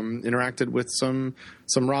interacted with some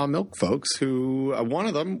raw milk folks who one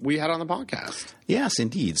of them we had on the podcast. Yes,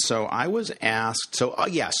 indeed. So I was asked.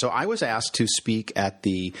 I was asked to speak at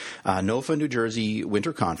the NOFA New Jersey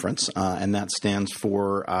Winter Conference, and that stands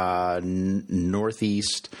for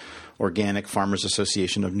Northeast Organic Farmers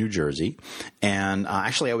Association of New Jersey. And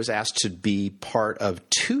actually, I was asked to be part of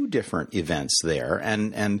two different events there.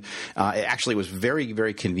 And it actually was very,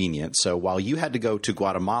 very convenient. So while you had to go to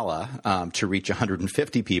Guatemala to reach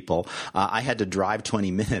 150 people, I had to drive 20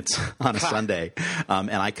 minutes on a Sunday.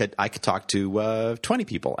 And I could talk to 20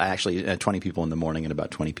 people, actually 20 people in the morning and about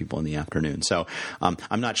 20 people in the afternoon. So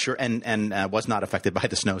I'm not sure, and was not affected by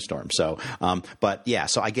the snowstorm. So,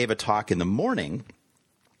 so I gave a talk in the morning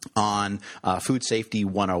on Food Safety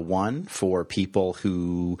 101 for people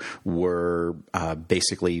who were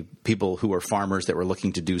basically people who were farmers that were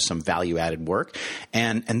looking to do some value-added work.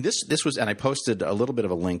 And this was – and I posted a little bit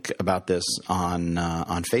of a link about this on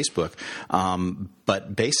Facebook.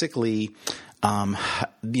 But basically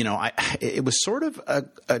it was sort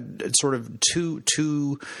of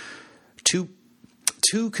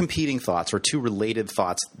two competing thoughts or two related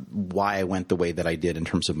thoughts why I went the way that I did in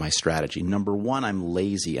terms of my strategy. Number one, I'm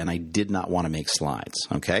lazy and I did not want to make slides.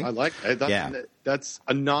 Okay. I like that. That's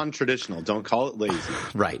a non-traditional. Don't call it lazy.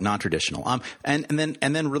 Right. Non-traditional. And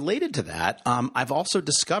then related to that, I've also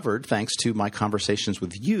discovered, thanks to my conversations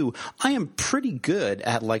with you, I am pretty good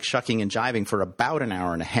at like shucking and jiving for about an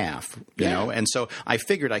hour and a half, you know? And so I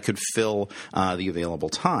figured I could fill the available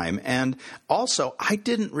time. And also I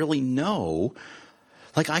didn't really know.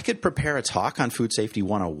 Like I could prepare a talk on Food Safety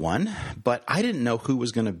 101, but I didn't know who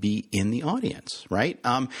was going to be in the audience, right?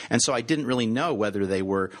 And so I didn't really know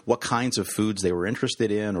what kinds of foods they were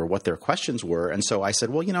interested in or what their questions were. And so I said,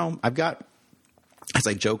 well, I've got – as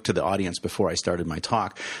I joked to the audience before I started my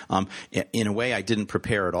talk, in a way I didn't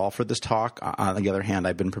prepare at all for this talk. On the other hand,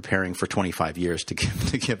 I've been preparing for 25 years to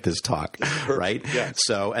give this talk, right? Yes.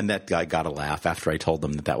 So, and that guy got a laugh after I told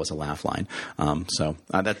them that was a laugh line. So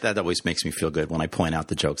that always makes me feel good when I point out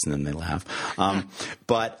the jokes and then they laugh.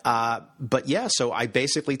 So I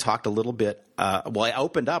basically talked a little bit. I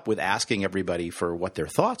opened up with asking everybody for what their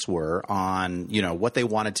thoughts were on, what they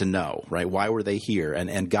wanted to know, right? Why were they here?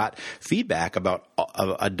 And got feedback about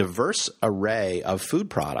a diverse array of food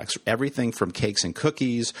products, everything from cakes and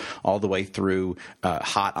cookies all the way through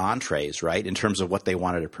hot entrees, right? In terms of what they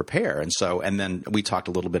wanted to prepare. And then we talked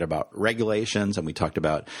a little bit about regulations, and we talked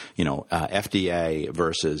about, FDA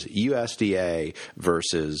versus USDA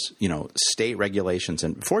versus, state regulations.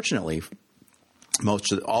 And fortunately,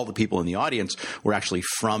 all the people in the audience were actually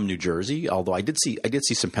from New Jersey, although I did see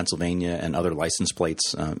some Pennsylvania and other license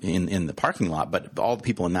plates in the parking lot, but all the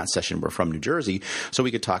people in that session were from New Jersey. So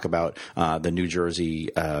we could talk about the New Jersey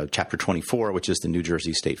Chapter 24, which is the New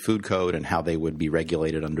Jersey State Food Code, and how they would be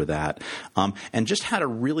regulated under that, and just had a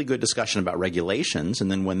really good discussion about regulations.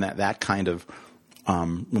 And then when that kind of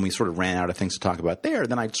when we sort of ran out of things to talk about there,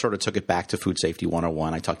 then I sort of took it back to Food Safety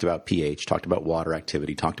 101. I talked about pH, talked about water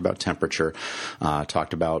activity, talked about temperature,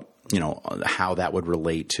 talked about how that would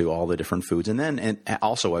relate to all the different foods. And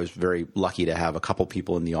also I was very lucky to have a couple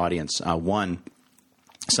people in the audience. One,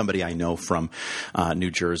 somebody I know from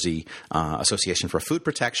New Jersey Association for Food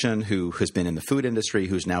Protection, who has been in the food industry,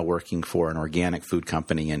 who's now working for an organic food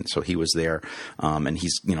company. And so he was there, and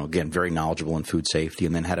he's, again, very knowledgeable in food safety.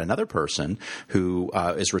 And then had another person who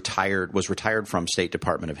was retired from State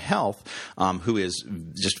Department of Health, who is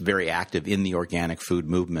just very active in the organic food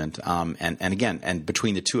movement. And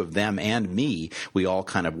between the two of them and me, we all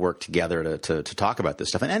kind of worked together to talk about this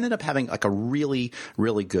stuff, and ended up having like a really,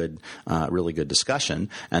 really good discussion.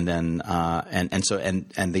 And then,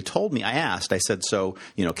 and they told me, I said, so,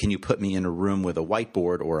 can you put me in a room with a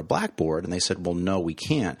whiteboard or a blackboard? And they said, well, no, we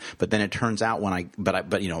can't. But then it turns out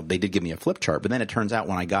they did give me a flip chart. But then it turns out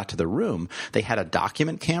when I got to the room, they had a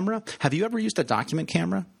document camera. Have you ever used a document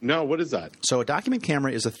camera? No, what is that? So a document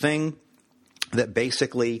camera is a thing that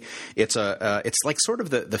basically it's like sort of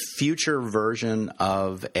the future version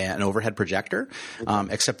of an overhead projector,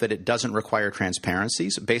 except that it doesn't require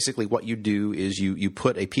transparencies. Basically, what you do is you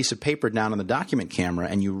put a piece of paper down on the document camera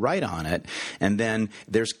and you write on it, and then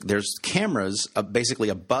there's cameras basically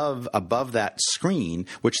above that screen,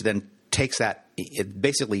 which then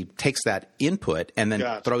basically takes that input and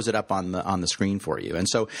then throws it up on the screen for you. And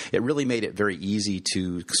so it really made it very easy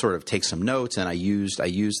to sort of take some notes. And I used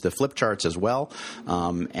the flip charts as well,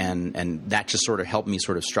 and that just sort of helped me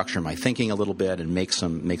sort of structure my thinking a little bit and make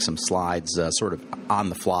some slides sort of on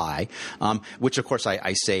the fly. Which of course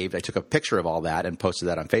I saved. I took a picture of all that and posted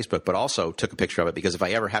that on Facebook, but also took a picture of it because if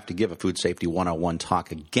I ever have to give a food safety 101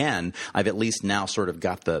 talk again, I've at least now sort of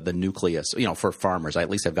got the nucleus. For farmers,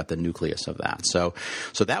 I've got the nucleus of that. So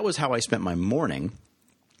that was how I spent my morning.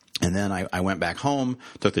 And then I went back home,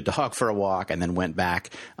 took the dog for a walk, and then went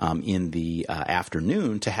back in the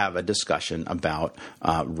afternoon to have a discussion about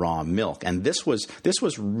raw milk. And this was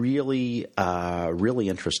really really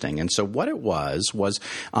interesting. And so what it was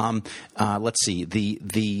let's see,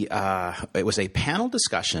 it was a panel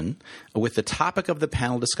discussion with the topic of the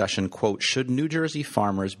panel discussion, quote, should New Jersey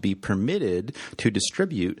farmers be permitted to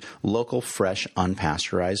distribute local, fresh,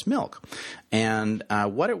 unpasteurized milk? And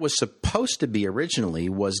what it was supposed to be originally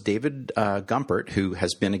was David Gumpert, who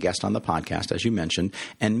has been a guest on the podcast, as you mentioned,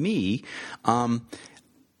 and me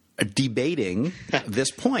debating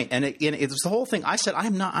this point. And it was the whole thing. I said,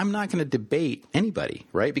 I'm not going to debate anybody,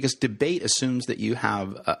 right? Because debate assumes that you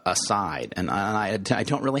have a side. And I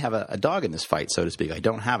don't really have a dog in this fight, so to speak. I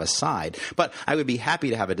don't have a side. But I would be happy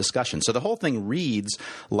to have a discussion. So the whole thing reads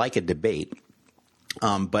like a debate.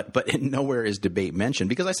 But nowhere is debate mentioned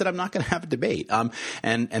because I said I'm not going to have a debate.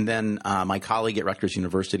 And then my colleague at Rutgers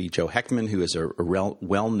University, Joe Heckman, who is a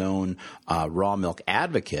well-known raw milk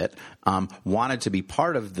advocate, wanted to be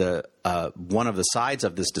part of the one of the sides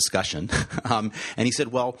of this discussion. And he said,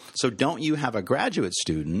 well, so don't you have a graduate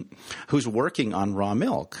student who's working on raw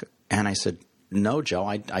milk? And I said, no, Joe,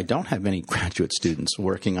 I don't have any graduate students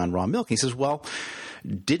working on raw milk. He says, well,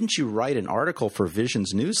 didn't you write an article for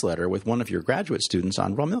Vision's newsletter with one of your graduate students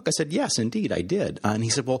on raw milk? I said, yes, indeed, I did. And he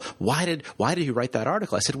said, well, why did you write that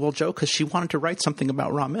article? I said, well, Joe, because she wanted to write something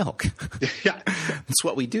about raw milk. Yeah. That's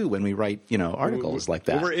what we do when we write, articles like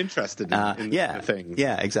that. We're interested in the thing.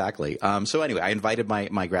 Yeah, exactly. So anyway, I invited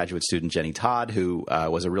my graduate student, Jenny Todd, who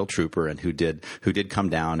was a real trooper and who did come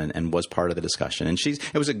down and was part of the discussion. And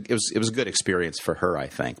it was a good experience for her, I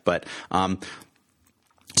think. But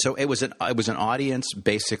so it was an audience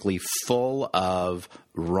basically full of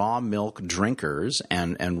raw milk drinkers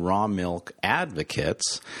and raw milk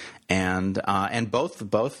advocates, and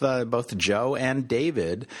both Joe and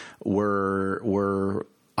David were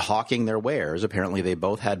hawking their wares. Apparently, they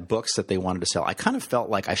both had books that they wanted to sell. I kind of felt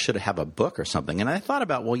like I should have a book or something, and I thought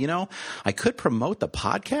about, well, I could promote the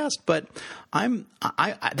podcast, but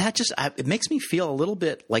it makes me feel a little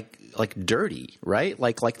bit like dirty, right?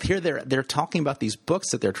 Like here they're talking about these books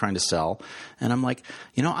that they're trying to sell, and I'm like,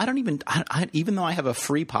 I don't even though I have a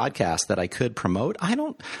free podcast that I could promote,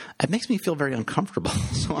 it makes me feel very uncomfortable,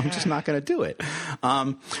 so I'm just not going to do it.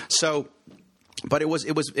 But it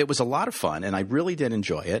was a lot of fun, and I really did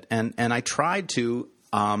enjoy it. And I tried to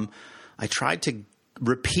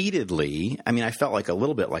repeatedly. I mean, I felt like a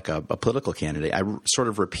little bit like a political candidate. I sort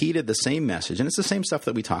of repeated the same message, and it's the same stuff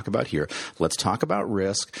that we talk about here. Let's talk about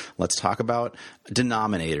risk. Let's talk about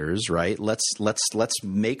denominators, right? Let's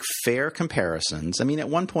make fair comparisons. I mean, at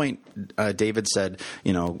one point, David said,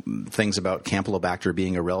 things about Campylobacter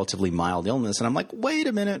being a relatively mild illness, and I'm like, wait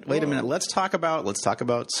a minute. Let's talk about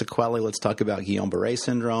sequelae. Let's talk about Guillain-Barré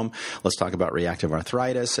syndrome. Let's talk about reactive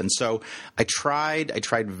arthritis. And so I tried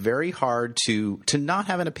very hard to not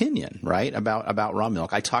have an opinion, right, about raw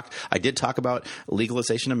milk. I did talk about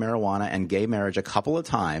legalization of marijuana and gay marriage a couple of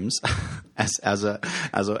times as a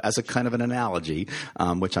kind of an analogy,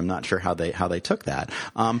 which I'm not sure how they took that.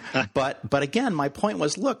 But again, my point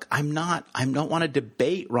was, look, I don't want to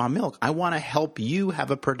debate raw milk. I want to help you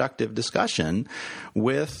have a productive discussion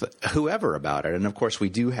with whoever about it. And of course, we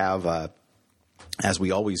do have as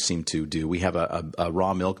we always seem to do, we have a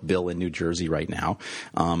raw milk bill in New Jersey right now,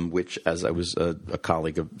 which, as a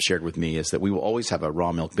colleague shared with me, is that we will always have a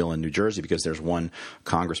raw milk bill in New Jersey because there's one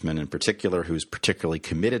congressman in particular who's particularly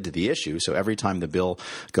committed to the issue. So every time the bill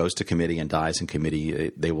goes to committee and dies in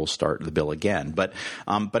committee, they will start the bill again. But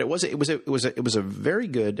it was a very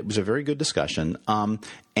good discussion.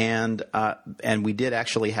 And we did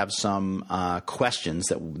actually have some questions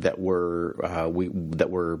that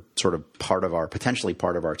were sort of potentially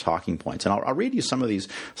part of our talking points, and I'll read you some of these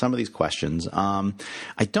questions. I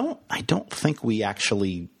don't think we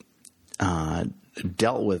actually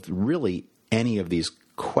dealt with really any of these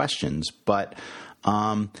questions, but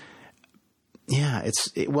yeah,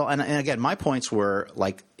 and again, my points were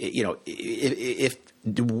like, if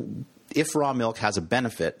raw milk has a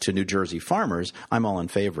benefit to New Jersey farmers, I'm all in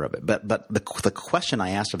favor of it. But the question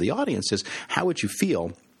I asked of the audience is, how would you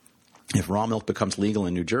feel if raw milk becomes legal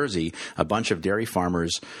in New Jersey? A bunch of dairy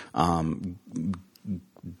farmers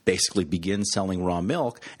basically begin selling raw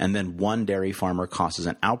milk, and then one dairy farmer causes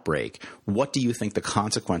an outbreak. What do you think the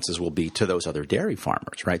consequences will be to those other dairy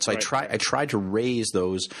farmers, right? So I tried to raise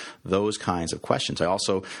those kinds of questions. I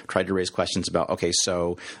also tried to raise questions about, okay,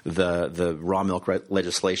 so the raw milk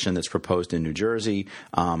legislation that's proposed in New Jersey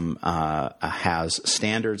has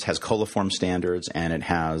standards, has coliform standards, and it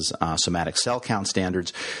has somatic cell count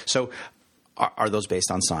standards. So are those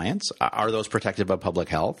based on science? Are those protected by public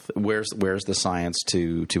health? Where's the science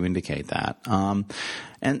to indicate that?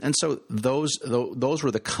 And so those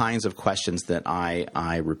were the kinds of questions that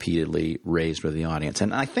I repeatedly raised with the audience.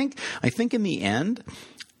 And I think in the end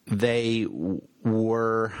they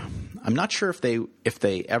were. I'm not sure if they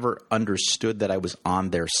ever understood that I was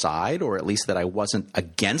on their side, or at least that I wasn't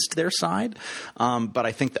against their side. But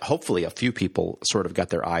I think that hopefully a few people sort of got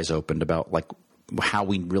their eyes opened about like how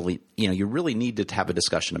we really, you really need to have a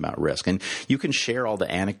discussion about risk. And you can share all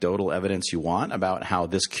the anecdotal evidence you want about how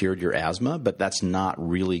this cured your asthma, but that's not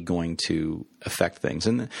really going to affect things.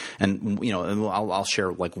 And I'll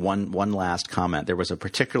share like one last comment. There was a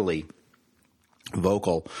particularly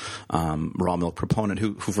vocal raw milk proponent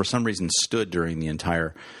who for some reason stood during the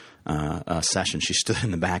entire session. She stood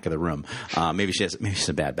in the back of the room. Maybe she's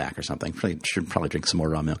a bad back or something. Should probably drink some more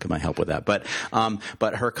raw milk. It might help with that. But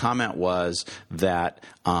her comment was that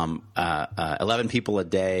 11 people a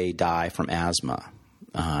day die from asthma,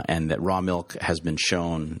 and that raw milk has been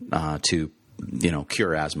shown to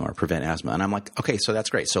cure asthma or prevent asthma. And I'm like, okay, so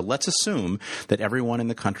that's great. So let's assume that everyone in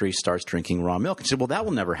the country starts drinking raw milk. And she said, well, that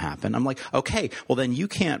will never happen. I'm like, okay, well, then you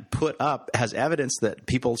can't put up as evidence that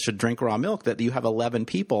people should drink raw milk that you have 11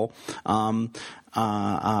 people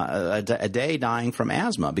a day dying from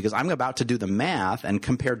asthma, because I'm about to do the math and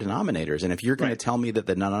compare denominators. And if you're going to tell me that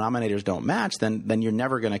the denominators don't match, then you're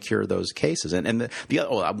never going to cure those cases. And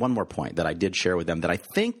one more point that I did share with them that I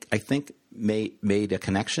think made a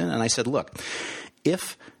connection. And I said, look,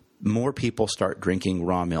 if more people start drinking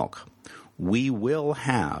raw milk, we will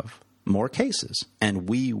have more cases and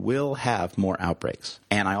we will have more outbreaks.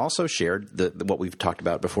 And I also shared what we've talked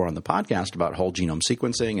about before on the podcast about whole genome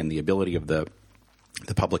sequencing and the ability of the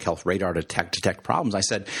public health radar to detect problems. I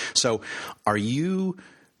said, so are you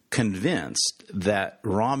convinced that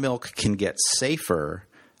raw milk can get safer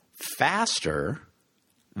faster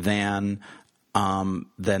than the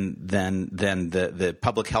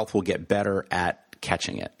public health will get better at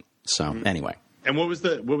catching it? So anyway. And what was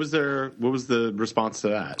the response to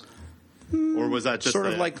that? Or was that just sort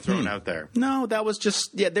of like thrown out there? No, that was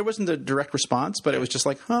just there wasn't a direct response, but it was just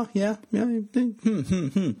like, oh yeah, a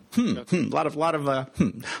lot of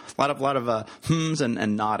hms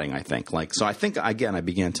and nodding. I think so. I think again, I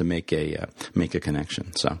began to make a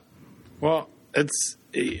connection. So, well, it's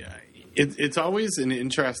always an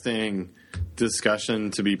interesting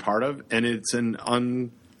discussion to be part of, and it's an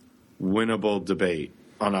unwinnable debate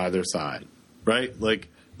on either side, right? Like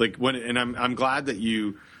when, and I'm glad that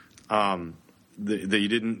you. That you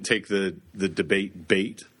didn't take the debate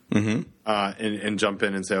bait and jump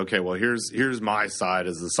in and say, okay, well, here's my side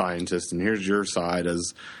as the scientist, and here's your side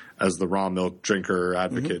as the raw milk drinker,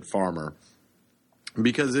 advocate, farmer,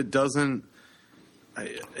 because it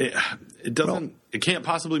can't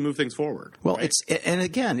possibly move things forward. Well, right?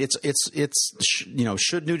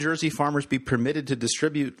 Should New Jersey farmers be permitted to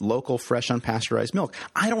distribute local, fresh, unpasteurized milk?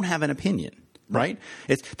 I don't have an opinion. Right?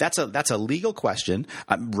 That's a legal question.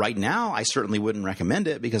 Right now, I certainly wouldn't recommend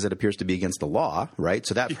it because it appears to be against the law, right?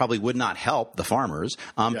 So that probably would not help the farmers.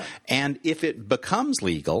 And if it becomes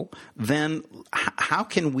legal, then how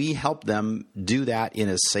can we help them do that in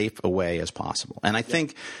as safe a way as possible? And I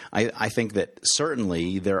think that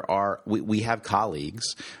certainly we have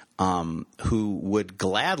colleagues who would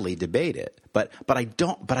gladly debate it, but I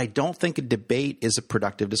don't think a debate is a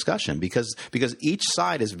productive discussion because each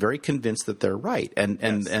side is very convinced that they're right, and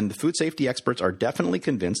the food safety experts are definitely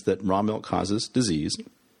convinced that raw milk causes disease.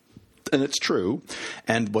 And it's true.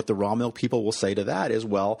 And what the raw milk people will say to that is,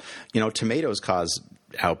 well, tomatoes cause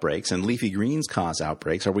outbreaks and leafy greens cause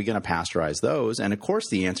outbreaks. Are we going to pasteurize those? And of course,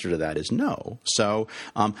 the answer to that is no. So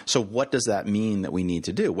what does that mean that we need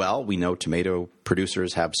to do? Well, we know tomato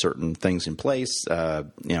producers have certain things in place.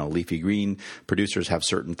 Leafy green producers have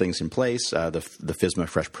certain things in place. The FSMA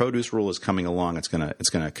fresh produce rule is coming along. It's going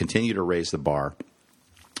to continue to raise the bar.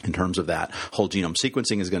 in terms of that. Whole genome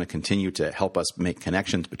sequencing is going to continue to help us make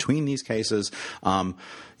connections between these cases. And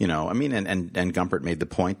Gumpert made the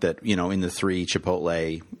point that, in the 3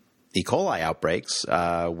 Chipotle E. coli outbreaks,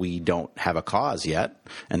 we don't have a cause yet.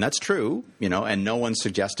 And that's true, and no one's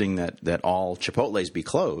suggesting that all Chipotles be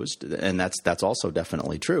closed. And that's also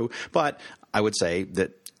definitely true. But I would say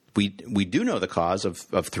that we do know the cause of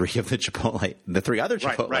 3 of the 3 other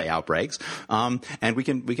Chipotle outbreaks, and we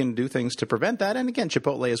can do things to prevent that. And again,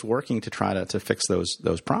 Chipotle is working to try to fix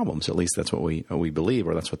those problems. At least that's what we believe,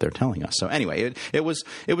 or that's what they're telling us. So anyway, it was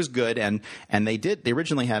good, and they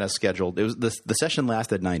originally had a scheduled. It was the session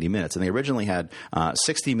lasted 90 minutes, and they originally had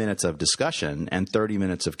 60 minutes of discussion and 30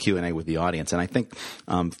 minutes of Q&A with the audience. And I think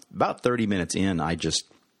about 30 minutes in, I just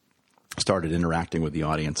started interacting with the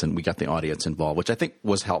audience, and we got the audience involved, which I think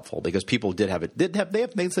was helpful because people they have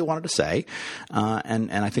things they wanted to say,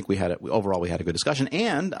 and I think we had a good discussion.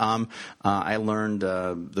 And I learned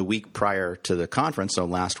the week prior to the conference, so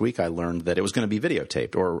last week I learned that it was going to be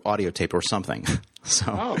videotaped or audio taped or something.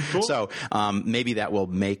 So, cool. So maybe that will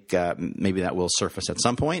surface at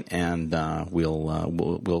some point, and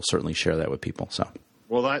we'll certainly share that with people. So,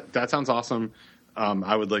 well, that sounds awesome.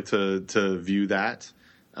 I would like to view that.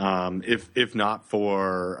 If not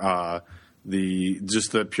for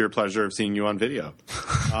the pure pleasure of seeing you on video,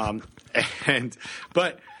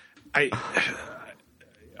 but I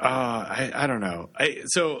don't know.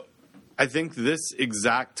 So I think this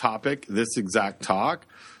exact topic, this exact talk,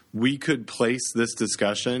 we could place this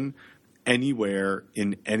discussion anywhere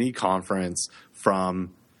in any conference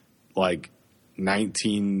from like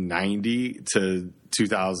 1990 to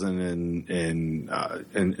 2000 and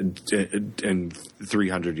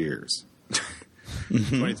 300 years,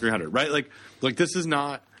 2300, right? Like this is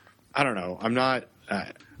not. I don't know. I'm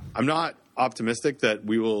not optimistic that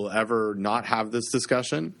we will ever not have this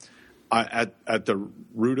discussion. At the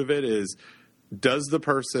root of it is, does the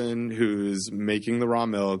person who's making the raw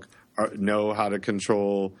milk know how to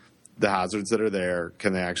control the hazards that are there?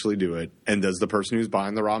 Can they actually do it? And does the person who's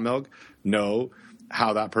buying the raw milk know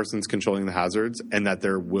how that person's controlling the hazards and that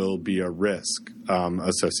there will be a risk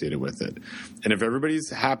associated with it? And if everybody's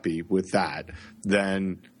happy with that,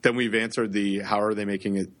 then we've answered how are they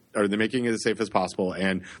making it? Are they making it as safe as possible,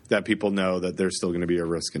 and that people know that there's still going to be a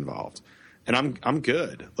risk involved? And I'm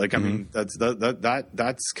good. Like, I mean, that's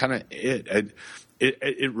kind of it.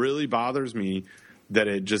 It really bothers me that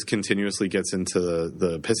it just continuously gets into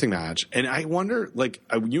the pissing match. And I wonder, like,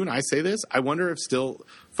 you and I say this, I wonder if still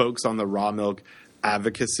folks on the raw milk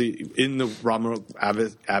advocacy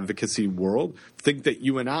world think that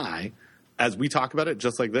you and I, as we talk about it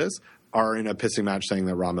just like this, are in a pissing match saying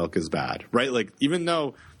that raw milk is bad, right? Like, even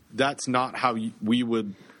though that's not how we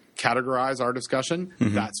would categorize our discussion,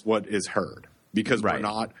 that's what is heard, because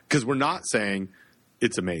we're not saying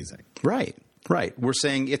it's amazing. Right. We're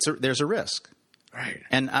saying there's a risk. Right.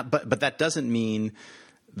 And but that doesn't mean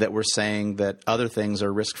that we're saying that other things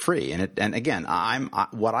are risk-free. And again,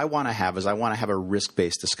 what I want to have is I want to have a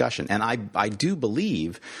risk-based discussion. And I do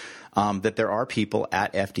believe that there are people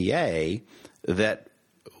at FDA that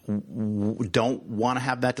don't want to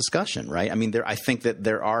have that discussion, right? I mean, I think that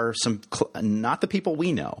there are some, not the people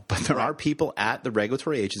we know, but there are people at the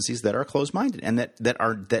regulatory agencies that are closed-minded and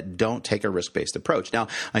that don't take a risk-based approach. Now,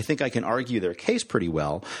 I think I can argue their case pretty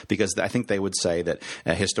well, because I think they would say that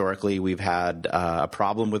historically we've had a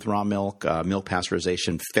problem with raw milk. Milk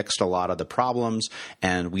pasteurization fixed a lot of the problems,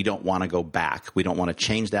 and we don't want to go back. We don't want to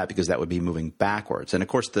change that because that would be moving backwards. And of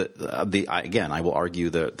course, again, I will argue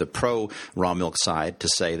the pro raw milk side to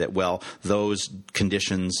say that, well, those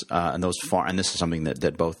conditions and this is something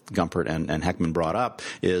that both Gumpert and Heckman brought up,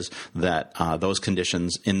 is that those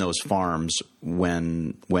conditions in those farms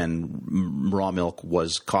when raw milk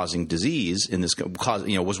was causing disease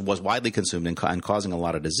was widely consumed and causing a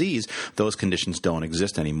lot of disease, those conditions don't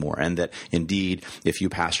exist anymore. And that indeed, if you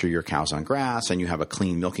pasture your cows on grass and you have a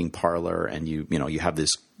clean milking parlor and you have this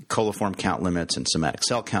coliform count limits and somatic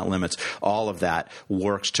cell count limits, all of that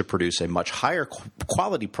works to produce a much higher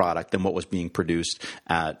quality product than what was being produced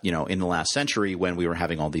in the last century when we were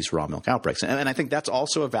having all these raw milk outbreaks. And I think that's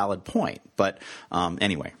also a valid point. But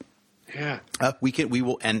anyway. Yeah, we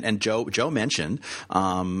will, and Joe mentioned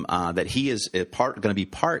that he is going to be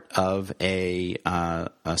part of a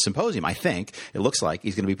symposium. I think it looks like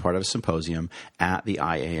he's going to be part of a symposium at the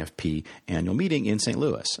IAFP annual meeting in St.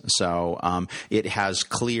 Louis. So it has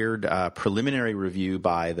cleared preliminary review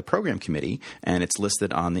by the program committee, and it's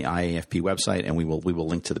listed on the IAFP website, and we will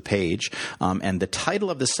link to the page. And the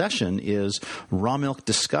title of the session is "Raw Milk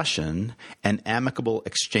Discussion: An Amicable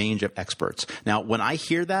Exchange of Experts." Now, when I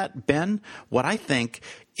hear that, Ben, Ben, what I think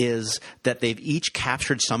is that they've each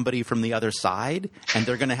captured somebody from the other side, and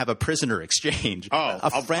they're going to have a prisoner exchange.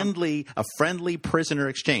 A friendly prisoner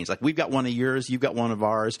exchange. Like, we've got one of yours, you've got one of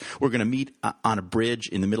ours. We're going to meet on a bridge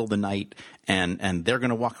in the middle of the night, and they're going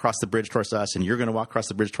to walk across the bridge towards us, and you're going to walk across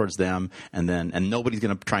the bridge towards them, and nobody's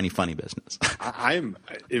going to try any funny business.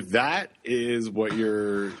 If that is what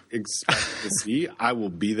you're expecting to see, I will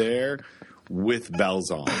be there with bells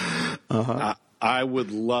on. I would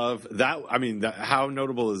love that. I mean, how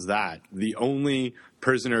notable is that? The only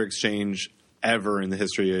prisoner exchange ever in the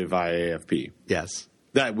history of IAFP. Yes.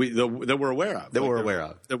 That we're aware of. That we're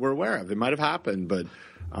aware of. It might have happened, but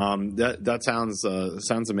that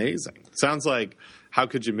sounds amazing. Sounds like, how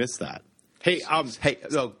could you miss that? Hey,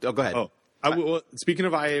 go ahead. Well, speaking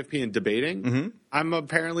of IAFP and debating, I'm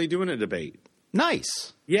apparently doing a debate.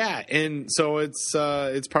 Nice. Yeah, and so it's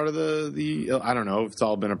part of the I don't know if it's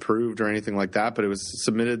all been approved or anything like that, but it was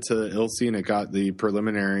submitted to ILSI and it got the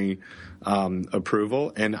preliminary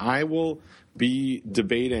approval, and I will be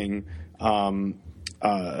debating a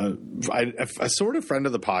sort of friend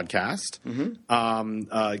of the podcast,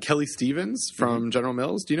 Kelly Stevens from General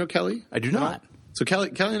Mills. Do you know Kelly? I do not. So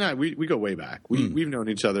Kelly and I, we go way back. We've known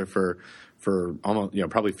each other for almost,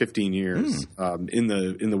 probably 15 years in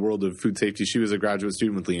the world of food safety. She was a graduate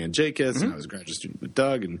student with Leanne Jacobs, and I was a graduate student with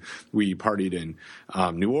Doug, and we partied in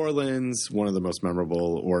New Orleans, one of the most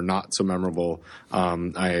memorable or not so memorable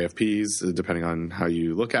IAFPs, depending on how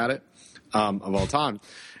you look at it, of all time.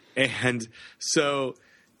 And so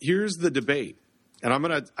here's the debate. And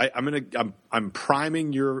I'm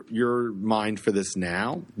priming your mind for this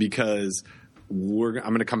now, because I'm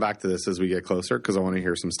going to come back to this as we get closer, because I want to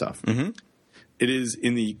hear some stuff. It is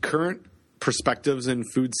in the current Perspectives in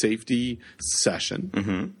Food Safety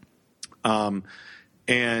session.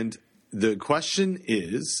 And the question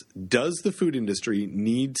is, does the food industry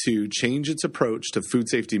need to change its approach to food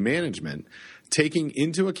safety management, taking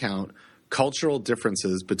into account cultural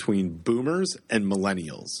differences between boomers and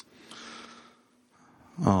millennials?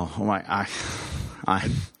 Oh my!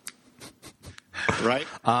 Right.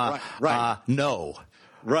 No.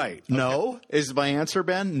 Right. Okay. No is my answer,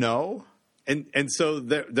 Ben. No. And so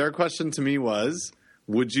their question to me was,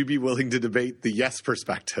 would you be willing to debate the yes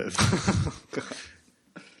perspective?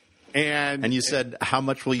 and you said, how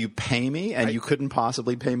much will you pay me? And you couldn't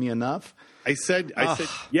possibly pay me enough. I said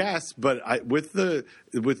yes, but with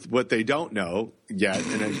what they don't know yet,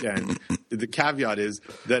 and again, the caveat is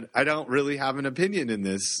that I don't really have an opinion in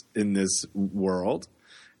this world,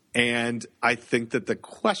 and I think that the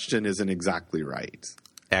question isn't exactly right.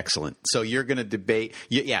 Excellent. So you're going to debate.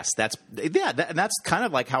 Yes, that's kind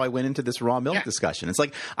of like how I went into this raw milk discussion. It's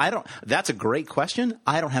like, that's a great question.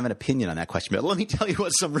 I don't have an opinion on that question, but let me tell you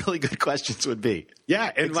what some really good questions would be.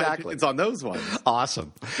 Yeah, and exactly. It's on those ones.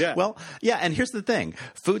 Awesome. Yeah. Well, yeah, and here's the thing.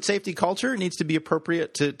 Food safety culture needs to be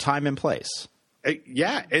appropriate to time and place.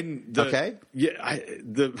 Yeah, and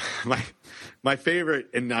my favorite,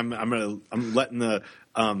 and I'm gonna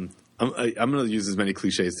use as many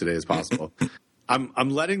cliches today as possible. I'm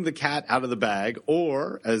letting the cat out of the bag,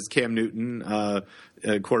 or as Cam Newton,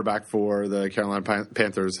 quarterback for the Carolina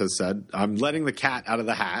Panthers, has said, I'm letting the cat out of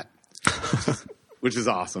the hat, which is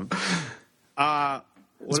awesome.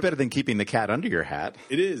 It's better than keeping the cat under your hat.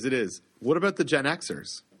 It is. What about the Gen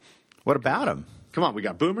Xers? What about them? Come on, we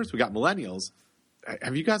got boomers, we got millennials.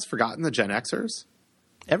 Have you guys forgotten the Gen Xers?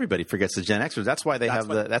 Everybody forgets the Gen Xers. That's why they have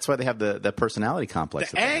the personality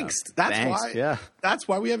complex. The angst. Why. Yeah. That's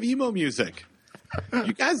why we have emo music.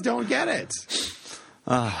 You guys don't get it.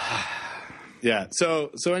 Yeah.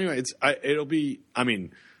 So anyway, it'll be. I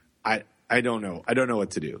mean, I don't know. I don't know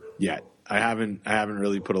what to do yet. I haven't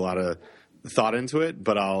really put a lot of thought into it,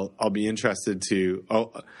 but I'll be interested to.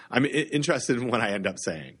 I'm interested in what I end up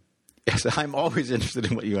saying. Yes, I'm always interested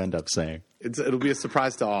in what you end up saying. It'll be a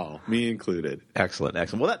surprise to all, me included. Excellent.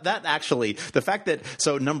 Well, that actually, the fact that,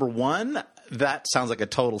 so number one, that sounds like a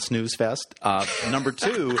total snooze fest. Number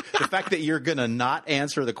two, the fact that you're going to not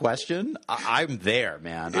answer the question, I'm there,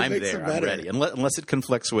 man. I'm there. I'm ready. Unless it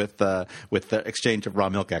conflicts with the exchange of raw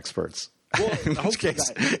milk experts. Well, in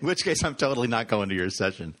which case, I'm totally not going to your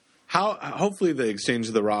session. Hopefully the exchange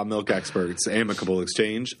of the raw milk experts, amicable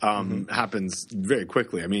exchange, happens very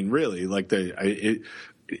quickly. I mean, really, like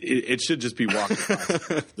it should just be walking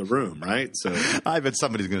across the room, right? So I bet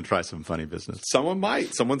somebody's going to try some funny business. Someone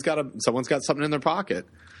might. Someone's got something in their pocket.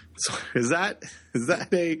 So is that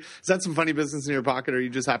some funny business in your pocket, or are you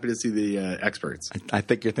just happy to see the experts? I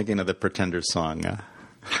think you're thinking of the Pretenders song.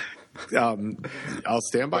 I'll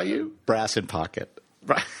stand by you. Brass in pocket.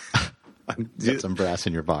 Got some brass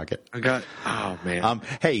in your pocket. Oh, man.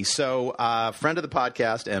 Hey, so friend of the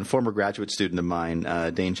podcast and former graduate student of mine,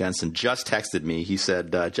 Dane Jensen, just texted me. He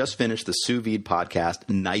said, just finished the Sous Vide podcast.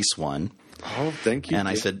 Nice one. Oh, thank you. And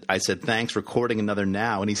I said, thanks, recording another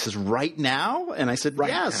now. And he says, right now? And I said,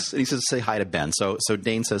 yes. Now. And he says, say hi to Ben. So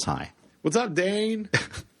Dane says hi. What's up, Dane?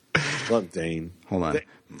 Love Dane. Hold on.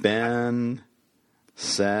 Ben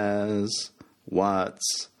says,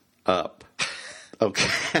 what's up?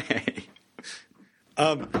 Okay.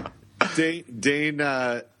 Dane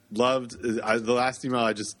loved the last email.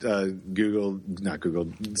 I just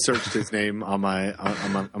searched his name on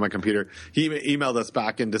my computer. He emailed us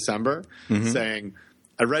back in December saying,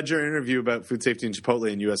 "I read your interview about food safety in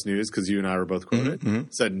Chipotle in U.S. News because you and I were both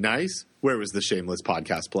quoted. Said nice. Where was the shameless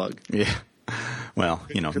podcast plug? Yeah. Well,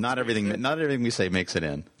 not everything we say makes it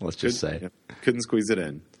in. Let's just say couldn't squeeze it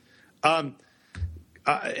in.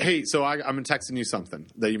 Hey, so I'm texting you something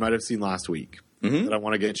that you might have seen last week. That I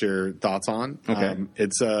want to get your thoughts on. Okay.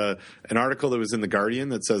 It's an article that was in The Guardian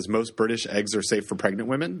that says most British eggs are safe for pregnant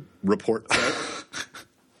women. Report said.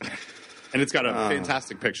 And it's got a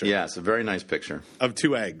fantastic picture. Yeah, it's a very nice picture. Of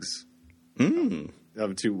 2 eggs.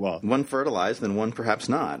 Of 2, one fertilized and one perhaps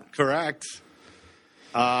not. Correct.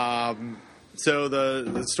 So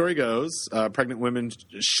the story goes, pregnant women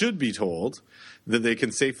should be told that they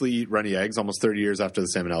can safely eat runny eggs almost 30 years after the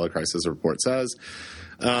salmonella crisis, the report says.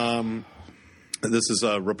 This is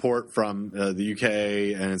a report from the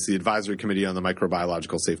UK, and it's the Advisory Committee on the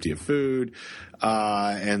Microbiological Safety of Food.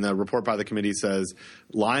 And the report by the committee says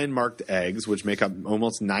lion-marked eggs, which make up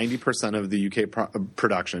almost 90% of the UK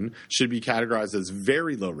production, should be categorized as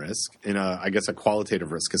very low risk in a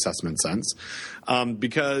qualitative risk assessment sense,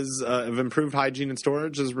 because of improved hygiene and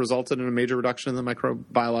storage has resulted in a major reduction in the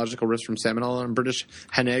microbiological risk from salmonella and British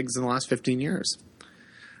hen eggs in the last 15 years.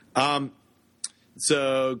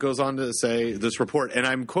 So it goes on to say this report, and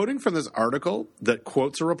I'm quoting from this article that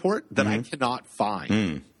quotes a report that I cannot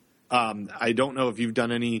find. I don't know if you've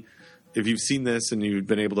seen this and you've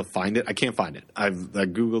been able to find it. I can't find it. I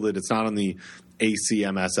Googled it. It's not on the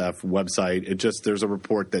ACMSF website. There's a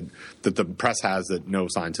report that the press has that no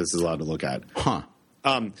scientist is allowed to look at. Huh.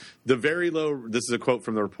 This is a quote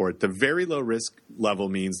from the report. The very low risk level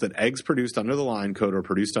means that eggs produced under the line code or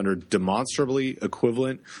produced under demonstrably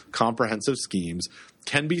equivalent comprehensive schemes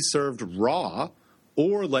can be served raw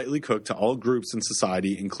or lightly cooked to all groups in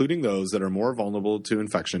society, including those that are more vulnerable to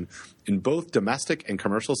infection in both domestic and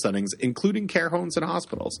commercial settings, including care homes and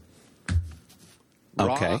hospitals.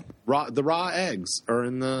 Okay. The raw eggs are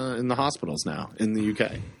in the hospitals now in the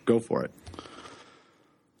UK. Go for it.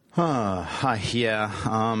 Yeah.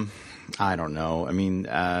 I don't know. I mean,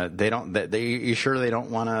 you sure they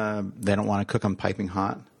don't want to cook them piping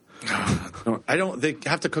hot? They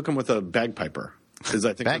have to cook them with a bagpiper.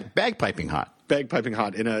 Bagpiping hot. Bagpiping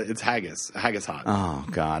hot it's haggis hot. Oh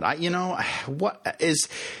God. What is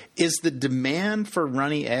the demand for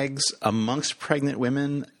runny eggs amongst pregnant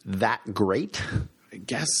women that great? I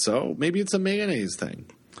guess so. Maybe it's a mayonnaise thing.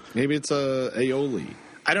 Maybe it's a aioli.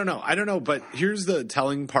 I don't know, but here's the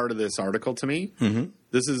telling part of this article to me.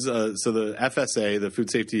 This is so the FSA, the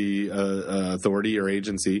Food Safety Authority or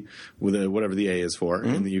agency, with whatever the A is for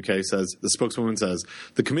in the UK, says the spokeswoman says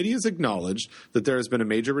the committee has acknowledged that there has been a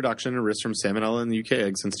major reduction in risk from salmonella in the UK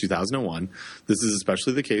eggs since 2001. This is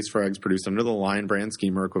especially the case for eggs produced under the Lion brand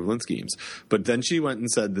scheme or equivalent schemes. But then she went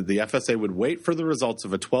and said that the FSA would wait for the results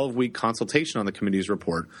of a 12-week consultation on the committee's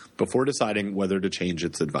report before deciding whether to change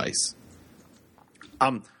its advice.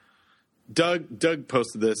 Doug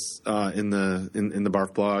posted this in the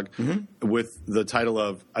Barf blog with the title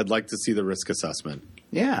of "I'd like to see the risk assessment."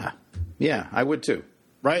 Yeah, I would too.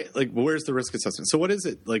 Right? Like, where's the risk assessment? So, what is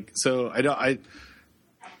it like? So,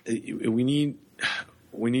 we need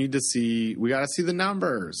to see. We got to see the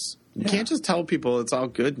numbers. You can't just tell people it's all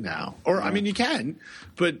good now, or I mean, you can,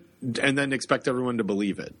 and then expect everyone to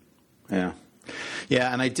believe it. Yeah.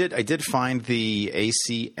 Yeah, and I did find the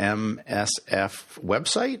ACMSF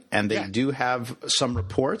website, and they do have some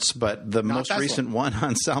reports, but the most recent one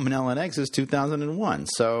on salmonella and eggs is 2001.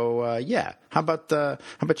 So how about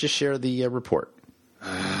you share the report?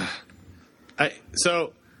 At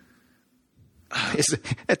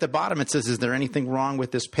the bottom it says, "Is there anything wrong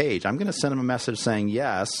with this page?" I'm going to send them a message saying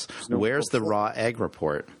yes. Where's the raw egg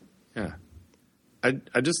report? Yeah, I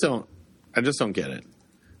just don't get it.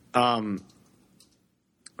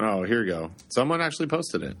 Oh, here we go. Someone actually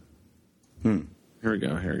posted it. Here we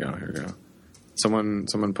go. Someone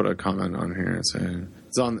put a comment on here and saying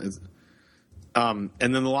it's on. And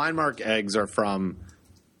then the line mark eggs are from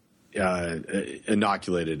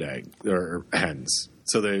inoculated egg or hens.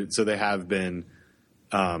 So they have been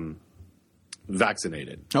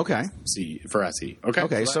vaccinated. Okay. For SE. Okay.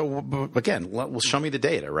 Okay. So again, well, show me the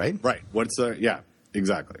data, right? Right. Yeah,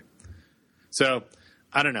 exactly. So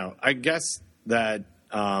I don't know. I guess that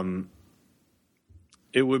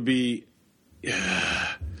it would be.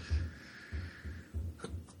 I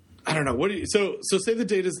don't know. So say the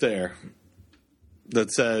data's there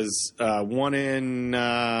that says 1 in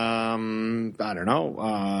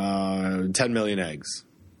 10 million eggs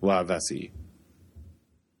will have SE.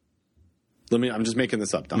 I'm just making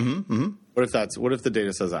this up, Don. What if the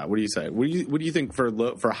data says that? What do you say? What do you think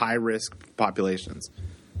for high risk populations?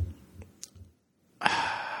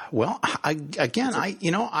 Well, I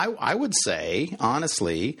would say,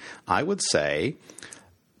 honestly,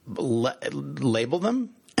 label them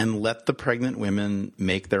and let the pregnant women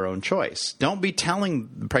make their own choice. Don't be telling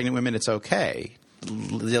the pregnant women it's okay.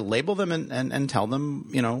 Label them and tell them,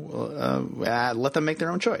 let them make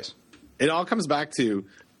their own choice. It all comes back to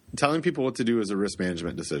telling people what to do is a risk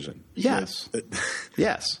management decision. Yes.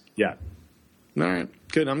 Yes. Yeah. All right.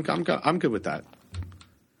 Good. I'm good with that.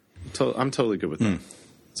 I'm totally good with that.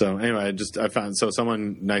 So anyway, I found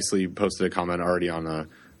someone nicely posted a comment already on a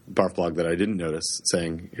Barf blog that I didn't notice,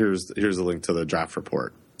 saying here's a link to the draft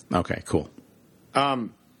report. Okay, cool. There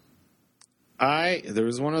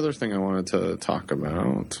was one other thing I wanted to talk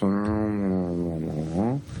about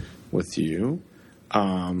with you.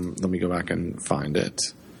 Let me go back and find it.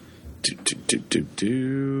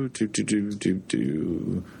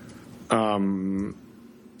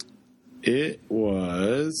 It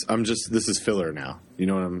was. This is filler now. You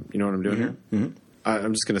know what I'm doing here. Mm-hmm.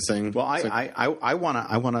 I'm just going to sing. Well, I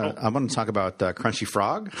want to talk about Crunchy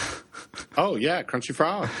Frog. Oh yeah, Crunchy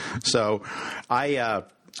Frog. So I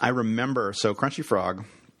remember. So Crunchy Frog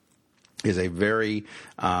is a very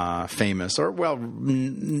famous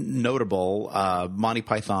notable Monty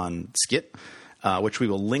Python skit. Which we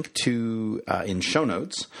will link to in show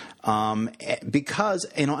notes, because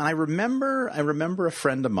and I remember a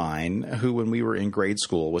friend of mine who, when we were in grade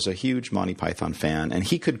school, was a huge Monty Python fan, and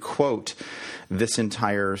he could quote this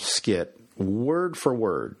entire skit word for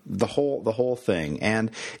word, the whole thing, and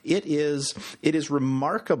it is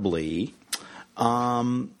remarkably,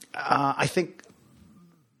 I think,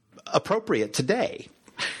 appropriate today.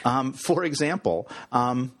 For example.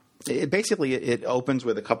 It opens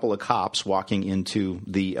with a couple of cops walking into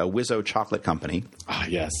the Wizzo chocolate company. Ah,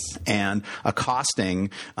 yes. And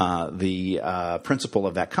accosting the principal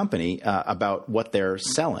of that company about what they're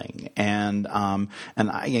selling. And I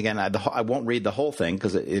won't read the whole thing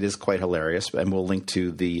because it is quite hilarious, and we'll link to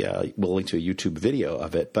a YouTube video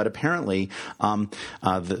of it. But apparently,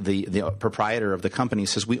 the proprietor of the company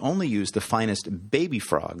says, we only use the finest baby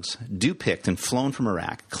frogs, dew-picked and flown from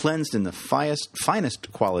Iraq, cleansed in the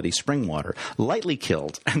finest quality spring water, lightly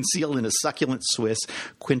killed and sealed in a succulent Swiss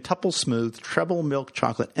quintuple smooth treble milk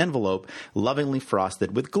chocolate envelope, lovingly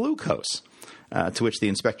frosted with glucose. To which the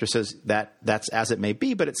inspector says, that's as it may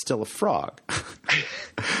be, but it's still a frog.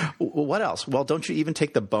 What else? Well, don't you even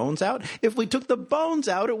take the bones out? If we took the bones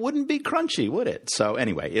out, it wouldn't be crunchy, would it? So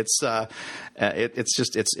anyway, it's a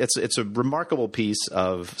remarkable piece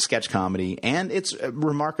of sketch comedy, and it's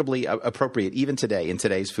remarkably appropriate even today in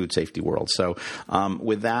today's food safety world. So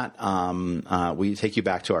with that, we take you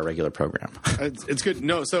back to our regular program. It's good.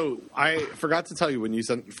 No, so I forgot to tell you when you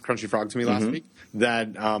sent Crunchy Frog to me last week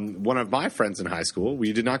that one of my friends in high school,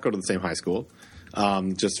 we did not go to the same high school,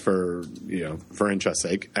 just for interest's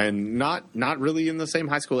sake, and not really in the same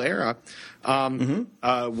high school era. One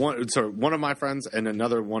of my friends and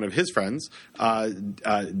another one of his friends performed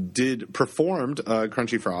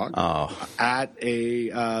Crunchy Frog at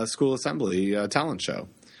a school assembly talent show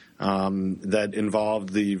that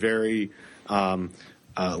involved the very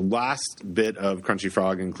last bit of Crunchy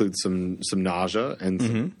Frog includes some nausea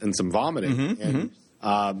and some vomiting.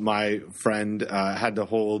 My friend had to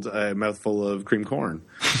hold a mouthful of cream corn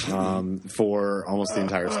for almost the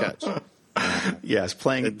entire sketch. Yes,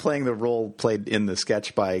 playing the role played in the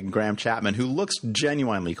sketch by Graham Chapman, who looks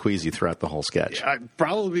genuinely queasy throughout the whole sketch.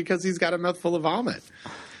 Probably because he's got a mouthful of vomit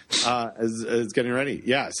as getting ready.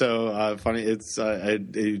 Yeah, so funny. It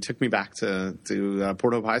took me back to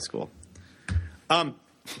Port Hope High School. So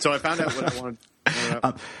I found out what I wanted.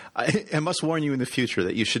 I must warn you in the future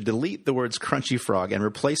that you should delete the words Crunchy Frog and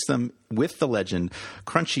replace them with the legend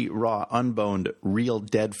Crunchy, Raw, Unboned, Real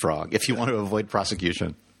Dead Frog if you want to avoid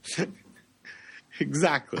prosecution.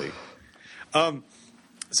 Exactly.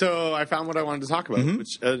 So I found what I wanted to talk about,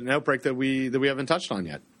 which an outbreak that we haven't touched on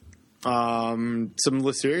yet. Some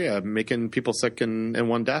listeria making people sick and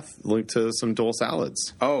one death linked to some Dole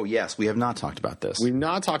salads. Oh yes, we have not talked about this. We've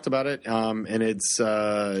not talked about it, and it's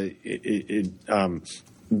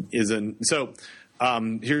Here's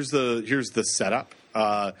the setup.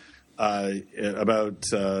 Actually,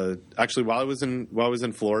 while I was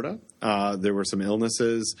in Florida, there were some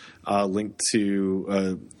illnesses linked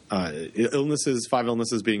to 5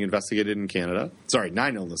 illnesses being investigated in Canada. Sorry,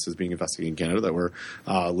 9 illnesses being investigated in Canada that were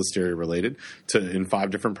Listeria related in 5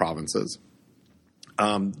 different provinces.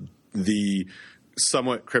 The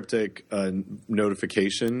somewhat cryptic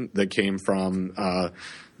notification that came from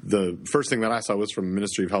the first thing that I saw was from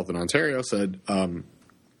Ministry of Health in Ontario said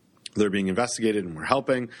they're being investigated and we're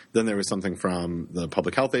helping. Then there was something from the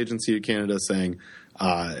Public Health Agency of Canada saying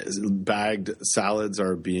bagged salads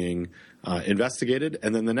are being investigated.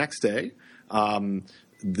 And then the next day, the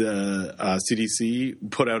CDC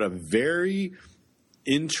put out a very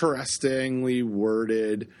interestingly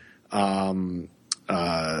worded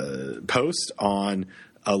post on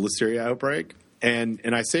a Listeria outbreak.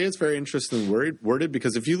 And I say it's very interestingly worded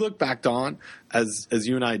because if you look back, Don, as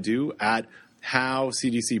you and I do, at how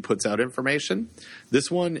CDC puts out information,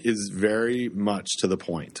 this one is very much to the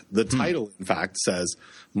point. The title, in fact, says,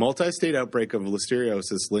 multi-state outbreak of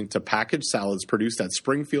listeriosis linked to packaged salads produced at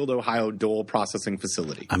Springfield, Ohio Dole Processing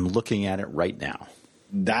Facility. I'm looking at it right now.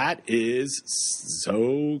 That is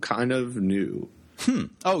so kind of new.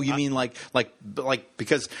 Oh, you mean like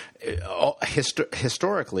because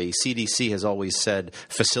historically CDC has always said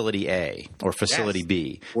Facility A or Facility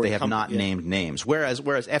B. Or they have not named names, whereas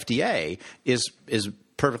FDA is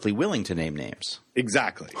perfectly willing to name names.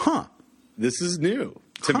 Exactly. This is new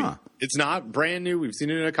to me. It's not brand new. We've seen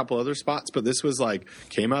it in a couple other spots, but this was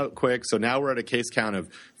came out quick. So now we're at a case count of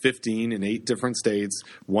 15 in 8 different states,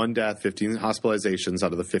 1 death, 15 hospitalizations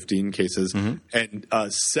out of the 15 cases, and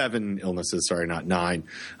 7 illnesses, sorry, not 9,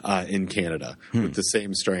 in Canada with the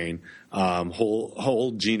same strain,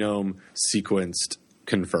 whole genome sequenced,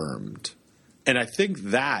 confirmed. And I think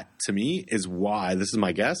that, to me, is why, this is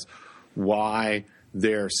my guess, why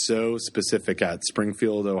they're so specific at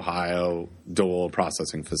Springfield, Ohio Dole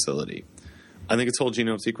Processing Facility. I think it's whole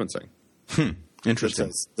genome sequencing.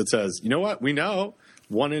 Interesting. That says, you know what? We know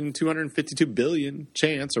 1 in 252 billion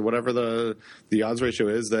chance, or whatever the odds ratio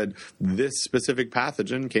is, that this specific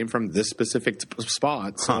pathogen came from this specific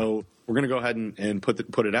spot. So we're going to go ahead and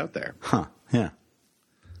put it out there. Yeah.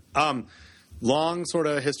 Long sort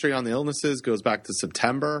of history on the illnesses goes back to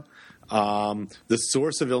September. The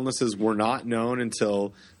source of illnesses were not known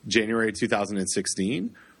until January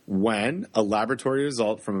 2016, when a laboratory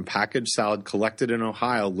result from a packaged salad collected in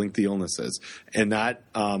Ohio linked the illnesses. And that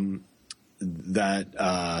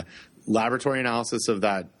laboratory analysis of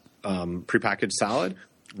that prepackaged salad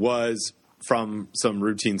was from some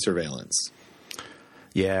routine surveillance.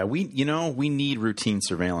 Yeah, we need routine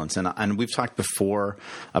surveillance, and we've talked before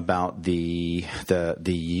about the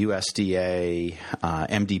USDA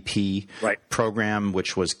MDP program,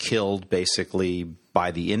 which was killed basically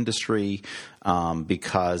by the industry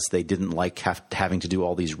because they didn't like having to do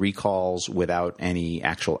all these recalls without any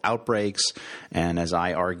actual outbreaks. And as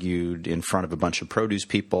I argued in front of a bunch of produce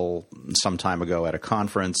people some time ago at a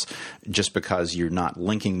conference, just because you're not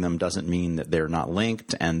linking them doesn't mean that they're not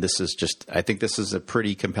linked. And I think this is a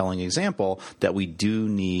pretty compelling example that we do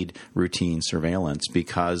need routine surveillance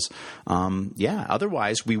because,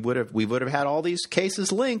 otherwise we would have had all these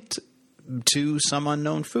cases linked to some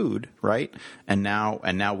unknown food, right? And now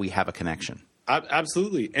we have a connection.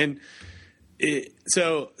 Absolutely. And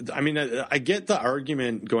I get the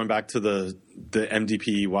argument going back to the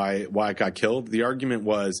MDP, why it got killed. The argument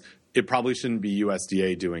was it probably shouldn't be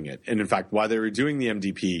USDA doing it. And in fact, why they were doing the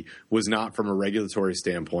MDP was not from a regulatory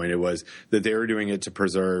standpoint. It was that they were doing it to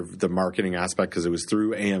preserve the marketing aspect because it was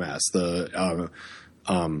through AMS, the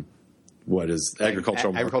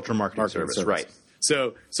Agricultural Marketing Service, right?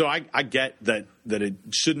 So I get that it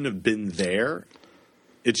shouldn't have been there.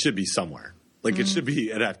 It should be somewhere. It should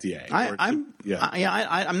be at FDA.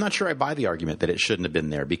 I'm not sure I buy the argument that it shouldn't have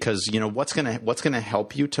been there because what's gonna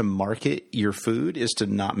help you to market your food is to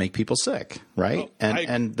not make people sick, right?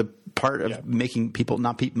 And the part of making people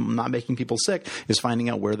not making people sick is finding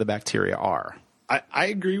out where the bacteria are. I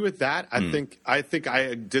agree with that. I think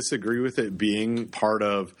I disagree with it being part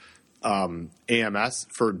of AMS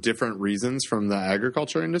for different reasons from the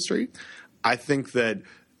agriculture industry. I think that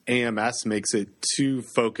AMS makes it too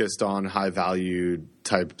focused on high-valued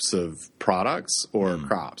types of products or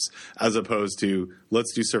crops, as opposed to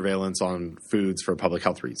let's do surveillance on foods for public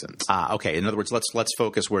health reasons. Okay. In other words, let's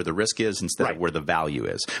focus where the risk is instead of where the value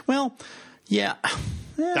is. Well, Yeah.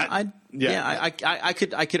 That- I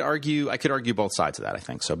could argue both sides of that. I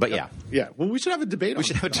think so, but yeah. Well, we should have a debate. We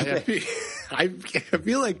should have a debate. I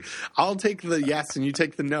feel like I'll take the yes and you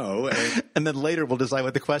take the no, and then later we'll decide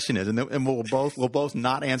what the question is, and we'll both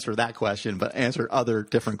not answer that question, but answer other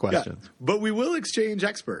different questions. Yeah. But we will exchange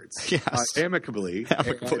experts, amicably.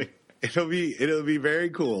 It'll be very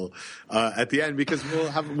cool at the end because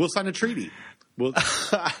we'll sign a treaty.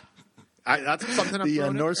 That's something.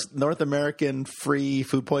 The North American Free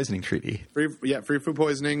Food Poisoning Treaty. Free food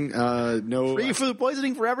poisoning. No free food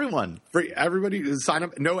poisoning for everyone. Free everybody sign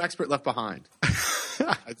up. No expert left behind.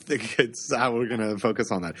 I think it's how we're going to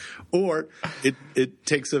focus on that. Or it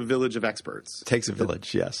takes a village of experts. Takes a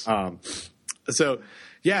village, yes. So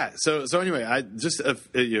anyway, I just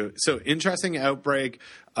so interesting outbreak.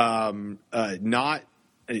 Not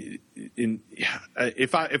in.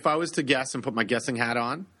 If I was to guess and put my guessing hat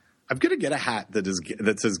on. I'm gonna get a hat that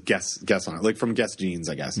says guess on it, like from Guess Jeans,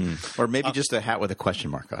 I guess, or maybe just a hat with a question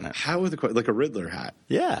mark on it. Hat with like a Riddler hat.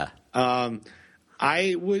 Yeah. My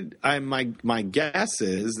guess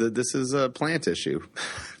is that this is a plant issue,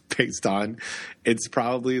 based on it's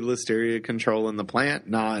probably Listeria control in the plant,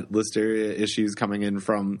 not Listeria issues coming in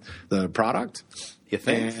from the product. You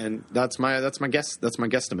think? And that's my guess. That's my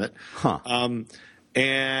guesstimate. Huh.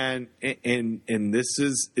 And this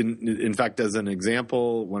is in fact, as an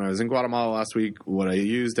example, when I was in Guatemala last week, what I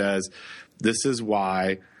used as this is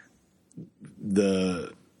why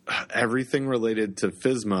everything related to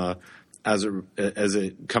FSMA as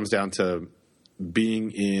it comes down to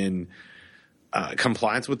being in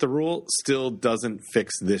compliance with the rule still doesn't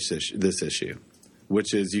fix this issue,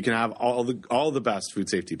 which is you can have all the best food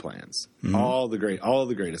safety plans, all the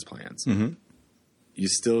greatest plans. Mm-hmm. You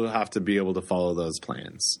still have to be able to follow those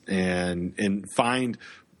plans and find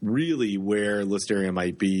really where Listeria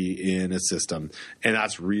might be in a system. And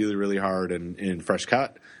that's really, really hard in fresh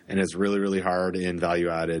cut, and it's really, really hard in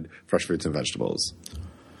value-added fresh fruits and vegetables.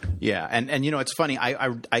 Yeah, and it's funny.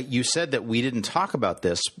 You said that we didn't talk about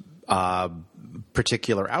this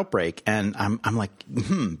particular outbreak, and I'm like,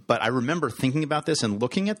 but I remember thinking about this and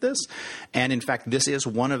looking at this, and in fact, this is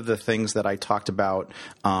one of the things that I talked about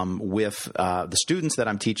with the students that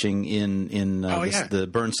I'm teaching in the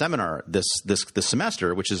Burn seminar this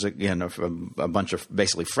semester, which is again a bunch of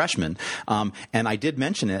basically freshmen, and I did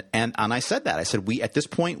mention it, and I said that I said we at this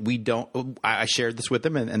point we don't. I shared this with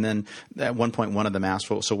them, and then at one point one of them asked,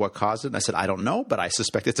 well, so what caused it? And I said I don't know, but I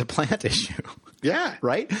suspect it's a plant issue. Yeah,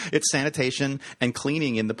 right. It's sanitation and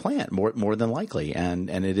cleaning in the plant more than likely, and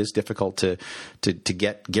it is difficult to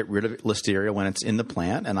get rid of Listeria when it's in the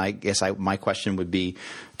plant. And I guess my question would be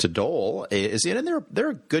to Dole is, and they're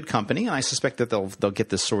a good company, and I suspect that they'll get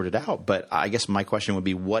this sorted out. But I guess my question would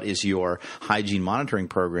be, what is your hygiene monitoring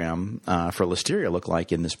program for Listeria look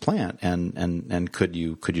like in this plant, and could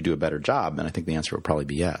you do a better job? And I think the answer would probably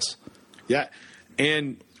be yes. Yeah,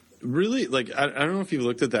 and really, like I don't know if you've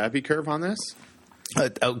looked at the epi curve on this. I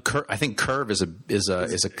think curve is a bit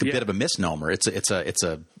of a misnomer. It's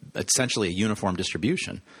essentially a uniform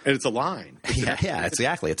distribution, and it's a line. Yeah,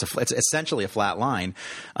 exactly. It's essentially a flat line,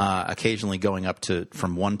 occasionally going up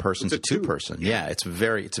from one person to two person. Yeah, it's a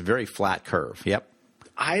very flat curve. Yep.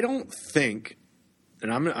 I don't think,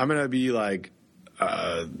 and I'm gonna be like,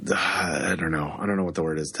 I don't know what the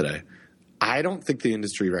word is today. I don't think the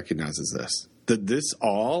industry recognizes this. That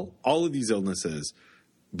all of these illnesses.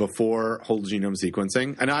 Before whole genome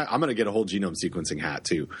sequencing, and I'm going to get a whole genome sequencing hat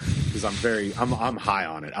too, because I'm high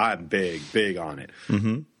on it. I'm big on it.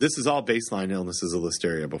 Mm-hmm. This is all baseline illnesses of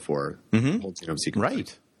Listeria before whole genome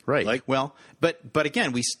sequencing. Right. Like, well, but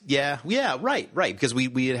again, right, because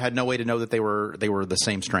we had no way to know that they were the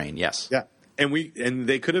same strain. Yes. Yeah, and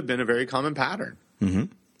they could have been a very common pattern. Mm-hmm.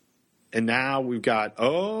 And now we've got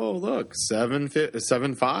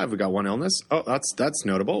 7.5. We got one illness. Oh, that's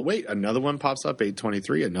notable. Wait, another one pops up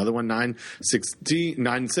 8.23. Another one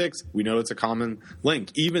 9.6. We know it's a common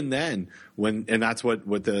link. Even then, and that's what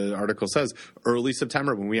the article says. Early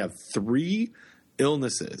September, when we have 3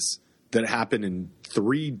 illnesses that happen in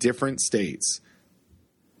 3 different states,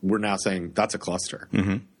 we're now saying that's a cluster,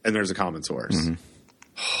 and there's a common source. Mm-hmm.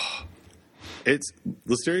 It's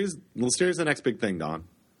Listeria's the next big thing, Don.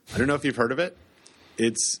 I don't know if you've heard of it.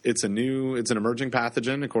 It's an emerging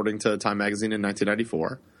pathogen according to Time Magazine in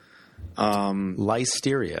 1994.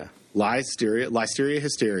 Listeria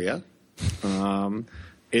hysteria.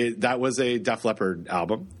 That was a Def Leppard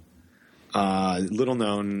album. Little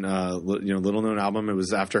known album. It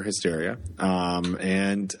was after Hysteria.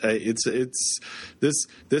 And it's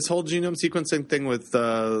this whole genome sequencing thing with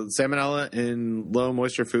Salmonella in low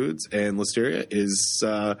moisture foods and Listeria is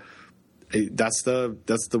That's the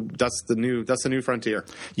new frontier.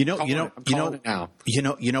 You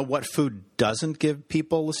know what food doesn't give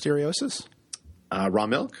people listeriosis? Raw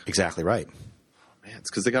milk. Exactly right. Man,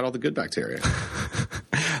 it's because they got all the good bacteria.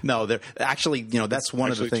 No, they're actually, that's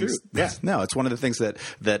one of the things. True. Yeah. No, it's one of the things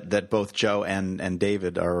that both Joe and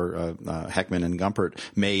David, or Heckman and Gumpert,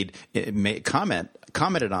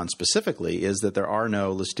 commented on specifically, is that there are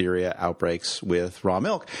no listeria outbreaks with raw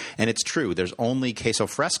milk, and it's true. There's only queso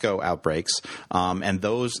fresco outbreaks, and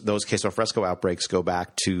those queso fresco outbreaks go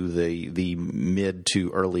back to the mid to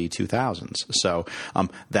early 2000s. So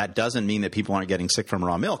that doesn't mean that people aren't getting sick from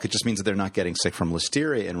raw milk. It just means that they're not getting sick from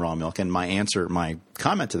listeria in raw milk. And my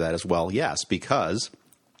comment to that is, well, yes, because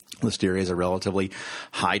listeria is a relatively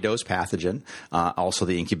high-dose pathogen. Also,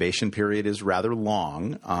 the incubation period is rather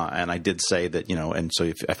long. And I did say that, and so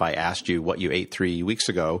if I asked you what you ate 3 weeks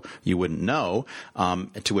ago, you wouldn't know,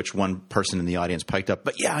 to which one person in the audience piped up,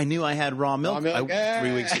 but yeah, I knew I had raw milk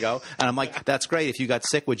 3 weeks ago. And I'm like, that's great. If you got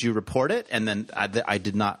sick, would you report it? And then I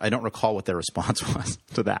did not. I don't recall what their response was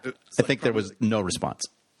to that. I think there was no response.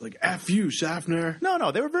 Like, F you, Schaffner.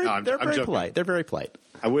 No, they were very polite. They're very polite.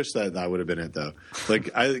 I wish that would have been it, though.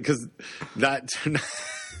 Because that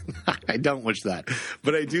I don't wish that,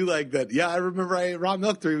 but I do like that. Yeah, I remember I ate raw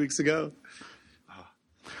milk 3 weeks ago.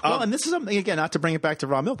 Well, and this is something, again, not to bring it back to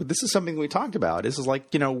raw milk, but this is something we talked about. This is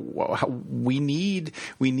like, we need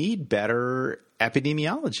better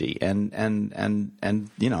epidemiology, and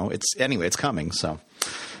it's coming. So,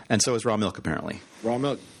 and so is raw milk, apparently. Raw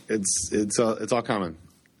milk, it's all coming.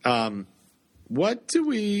 What do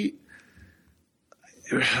we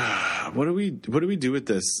do with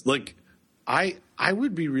this? Like, I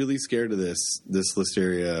would be really scared of this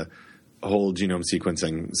listeria whole genome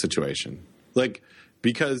sequencing situation. Like,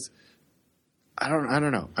 because I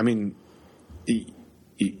don't know. I mean,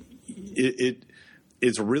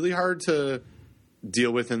 it's really hard to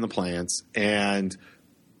deal with in the plants, and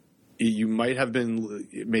you might have been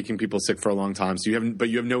making people sick for a long time. So you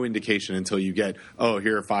have no indication until you get,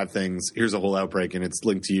 here are 5 things. Here's a whole outbreak, and it's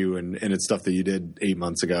linked to you, and it's stuff that you did 8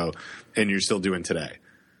 months ago, and you're still doing today.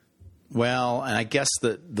 Well, and I guess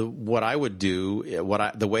what I would do,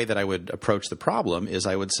 the way that I would approach the problem is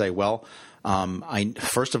I would say, well,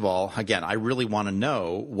 first of all, again, I really want to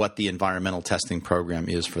know what the environmental testing program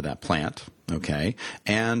is for that plant. Okay.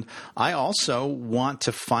 And I also want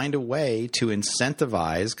to find a way to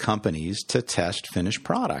incentivize companies to test finished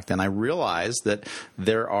product. And I realize that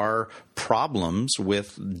there are problems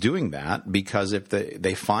with doing that, because if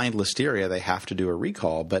they find listeria, they have to do a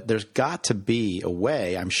recall. But there's got to be a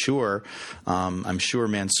way. I'm sure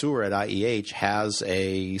Mansour at IEH has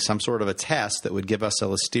some sort of a test that would give us a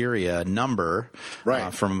listeria number,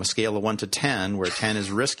 right, from a scale of 1 to 10, where 10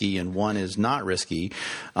 is risky and 1 is not risky,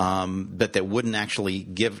 but that wouldn't actually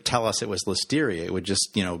tell us it was listeria. It would just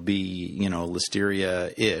be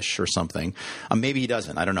listeria-ish or something. Maybe he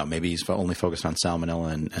doesn't. I don't know. Maybe he's only focused on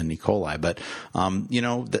salmonella and E. coli. But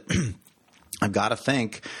I've got to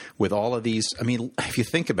think with all of these. I mean, if you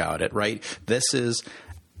think about it, right?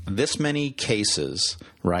 This many cases,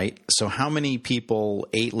 right? So how many people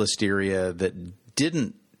ate listeria that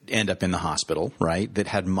didn't end up in the hospital, right? That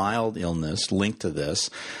had mild illness linked to this.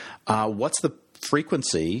 What's the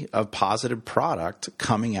frequency of positive product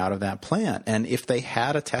coming out of that plant? And if they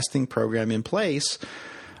had a testing program in place,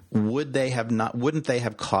 wouldn't they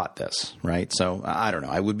have caught this, right? So I don't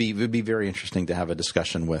know. It would be very interesting to have a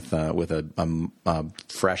discussion with a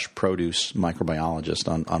fresh produce microbiologist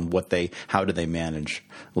on how do they manage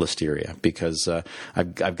listeria, because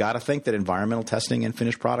I've got to think that environmental testing and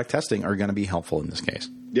finished product testing are going to be helpful in this case.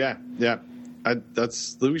 Yeah.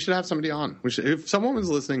 We should have somebody on. If someone was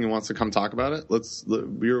listening and wants to come talk about it,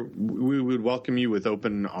 we would welcome you with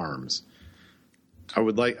open arms.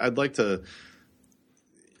 I'd like to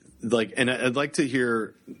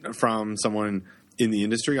hear from someone in the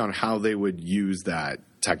industry on how they would use that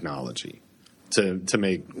technology to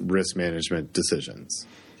make risk management decisions.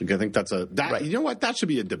 I think right. You know what? That should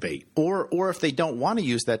be a debate. Or if they don't want to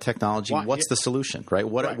use that technology, what's the solution, right?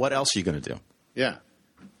 What else are you going to do? Yeah.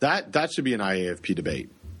 That should be an IAFP debate.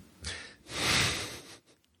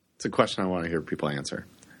 It's a question I want to hear people answer.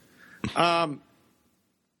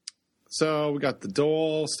 So we got the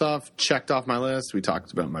Dole stuff checked off my list. We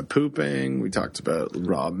talked about my pooping. We talked about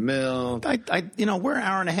raw milk. We're an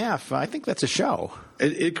hour and a half. I think that's a show.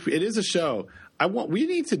 It is a show. We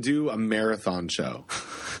need to do a marathon show.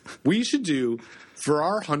 We should do, for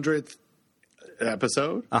our 100th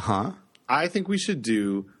episode. I think we should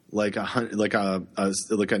do like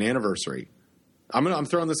an anniversary. I'm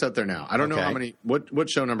throwing this out there now. I don't know how many. What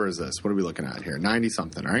show number is this? What are we looking at here? 90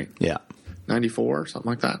 something, right? Yeah. 94, something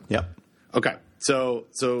like that. Yep. Okay. So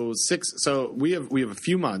we have a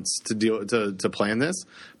few months to plan this,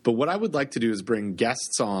 but what I would like to do is bring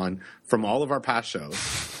guests on from all of our past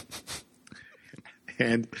shows,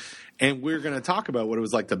 and we're going to talk about what it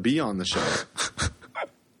was like to be on the show,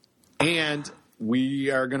 and we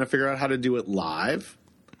are going to figure out how to do it live,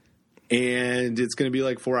 and it's going to be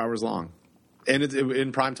like 4 hours long, and it's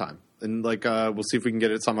in prime time, and we'll see if we can get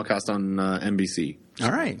it simulcast on NBC.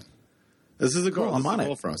 All right. This is a goal. Cool, I'm on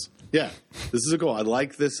it. For us. Yeah, this is a goal. I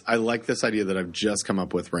like this idea that I've just come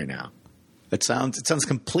up with right now. It sounds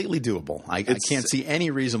completely doable. I can't see any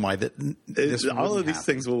reason why all of these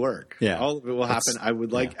things will work. Yeah, all of it will happen. I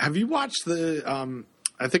would like. Yeah. Have you watched the?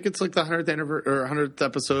 I think it's like the 100th anniversary or 100th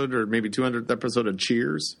episode, or maybe 200th episode of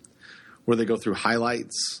Cheers, where they go through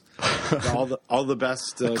highlights, all the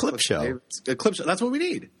best clip show. A clip show. That's what we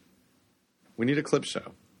need. We need a clip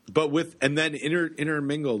show, but then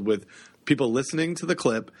intermingled with people listening to the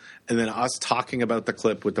clip, and then us talking about the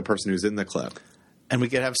clip with the person who's in the clip. And we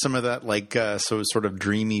could have some of that sort of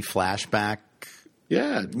dreamy flashback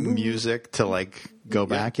music to go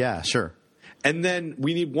back. Yeah, sure. And then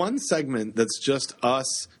we need one segment that's just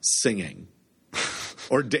us singing.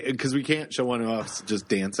 Or because we can't show one of us just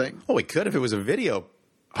dancing. Oh, we could if it was a video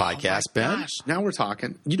podcast, Ben. Gosh, now we're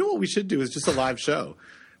talking. You know what we should do is just a live show.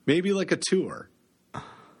 Maybe like a tour.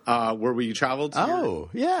 Where we travel to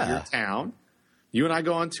your town. You and I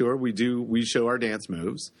go on tour. We show our dance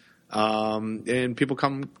moves, and people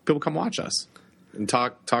come watch us and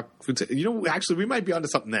talk food. Actually, we might be onto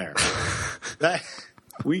something there.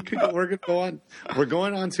 We're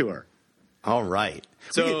going on tour. All right.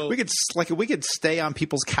 So we could stay on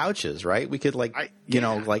people's couches, right? We could Airbnb,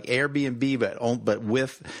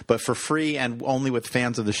 but for free and only with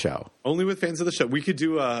fans of the show. Only with fans of the show. We could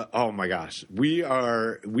do oh my gosh. We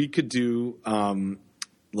could do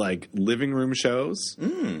living room shows.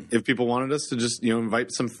 If people wanted us to just,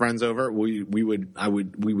 invite some friends over, we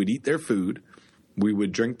would eat their food. We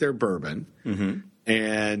would drink their bourbon. Mm-hmm.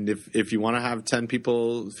 And if you want to have 10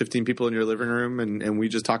 people, 15 people in your living room and we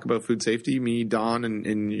just talk about food safety, me, Don,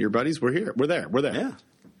 and your buddies, we're here. We're there. Yeah.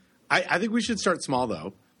 I think we should start small,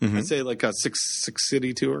 though. Mm-hmm. I'd say a six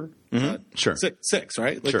city tour. Mm-hmm. Sure. Six,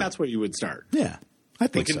 right? Sure. That's where you would start. Yeah, I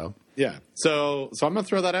think so. Yeah. So I'm going to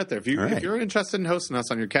throw that out there. If you're interested in hosting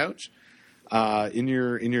us on your couch, in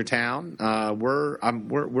your town,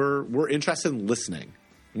 we're interested in listening.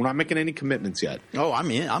 We're not making any commitments yet. Oh, I'm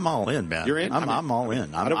in. I'm all in, man. You're in? I'm all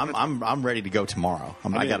in. I'm ready to go tomorrow.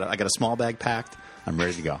 I got a small bag packed. I'm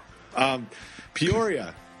ready to go.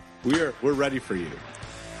 Peoria, we're ready for you.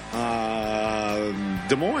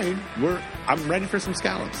 Des Moines, I'm ready for some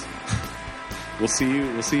scallops. We'll see you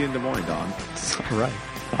in Des Moines, Don. All right.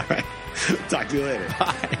 Talk to you later.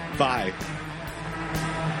 Bye.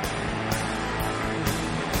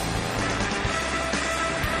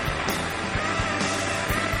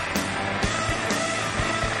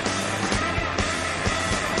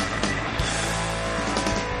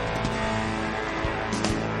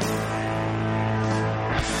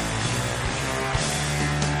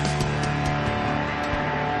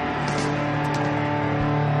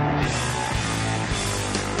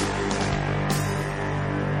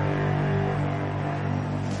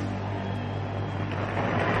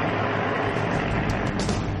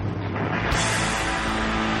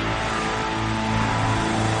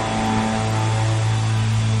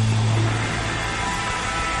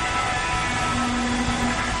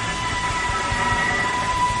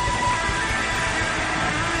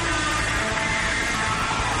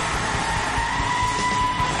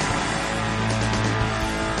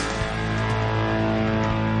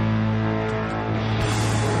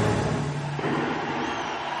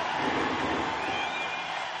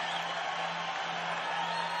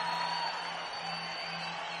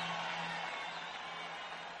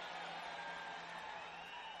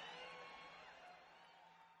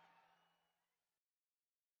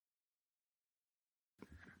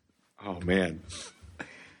 Oh, man.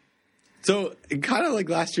 So, kind of like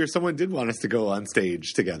last year, someone did want us to go on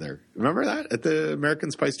stage together. Remember that? At the American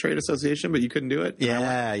Spice Trade Association, but you couldn't do it?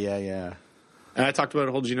 Yeah. And I talked about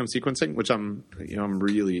whole genome sequencing, which I'm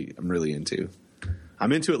really into.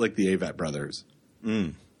 I'm into it like the Avett brothers.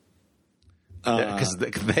 Because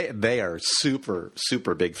they are super,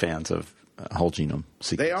 super big fans of whole genome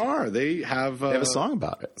sequencing. They are. They have a song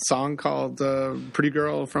about it. A song called Pretty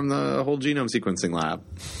Girl from the Whole Genome Sequencing Lab.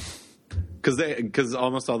 Because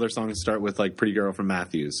almost all their songs start with Pretty Girl from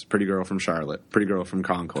Matthews, Pretty Girl from Charlotte, Pretty Girl from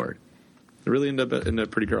Concord. They're really into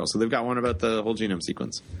Pretty Girl. So they've got one about the whole genome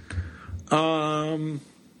sequence. That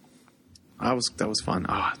was fun.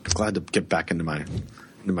 Oh, I was glad to get back into my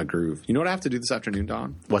into my groove. You know what I have to do this afternoon,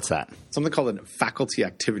 Don? What's that? Something called a faculty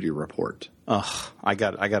activity report. Oh, I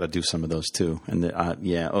got to do some of those too. And I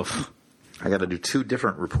got to do 2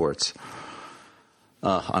 different reports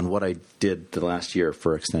on what I did the last year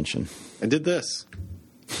for extension. I did this.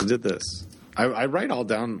 I write all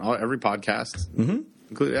down every podcast. Mm-hmm.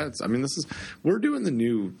 We're doing the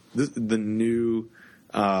new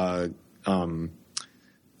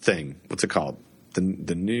thing. What's it called? The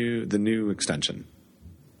new extension.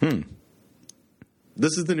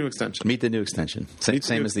 This is the new extension. Meet the new extension.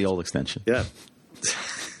 Same as the old extension. Yeah.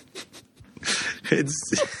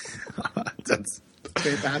 That's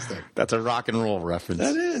fantastic. That's a rock and roll reference.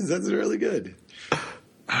 That is. That's really good.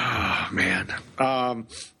 Oh, man.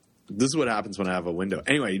 This is what happens when I have a window.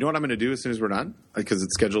 Anyway, you know what I'm going to do as soon as we're done? Because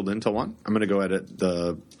it's scheduled until 1. I'm going to go edit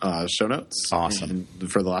the show notes. Awesome.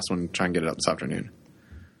 And for the last one, try and get it up this afternoon.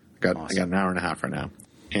 I got an hour and a half right now.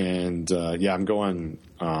 And, I'm going,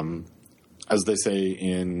 as they say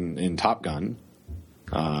in Top Gun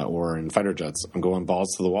or in fighter jets, I'm going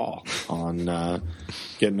balls to the wall on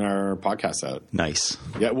getting our podcast out. Nice.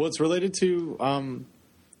 Yeah, well, it's related to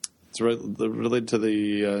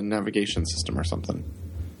the navigation system or something.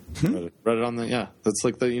 Read it on that's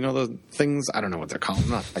like the things, I don't know what they're called. I'm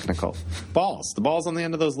not technical. The balls on the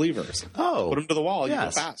end of those levers. Oh. Put them to the wall.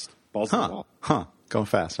 Yes. You go fast. Balls to the wall. Going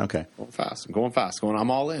fast. Okay. Going fast. I'm going fast.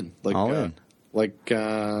 I'm all in. Like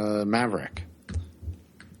Maverick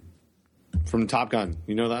from Top Gun.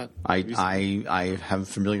 You know that? I am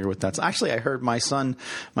familiar with that. Actually, I heard my son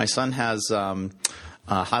has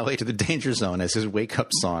Highway to the Danger Zone as his wake up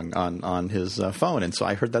song on his phone, and so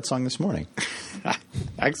I heard that song this morning.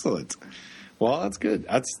 Excellent. Well, that's good.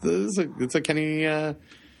 It's a Kenny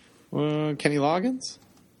Loggins.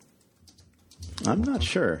 I'm not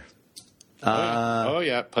sure.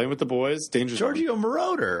 Playing with the boys. Danger Zone. Giorgio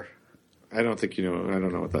Moroder. I don't think you know. I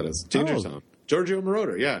don't know what that is. Danger Zone. Giorgio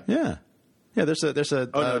Moroder. Yeah. Yeah. Yeah. There's a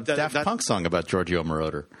Daft Punk song about Giorgio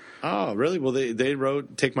Moroder. Oh, really? Well, they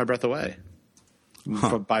wrote "Take My Breath Away"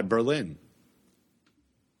 by Berlin,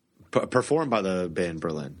 performed by the band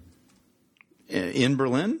Berlin. In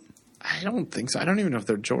Berlin? I don't think so. I don't even know if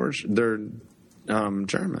they're German.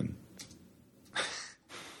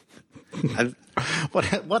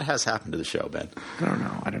 What has happened to the show, Ben?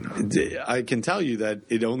 I don't know. I can tell you that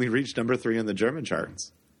it only reached number 3 on the German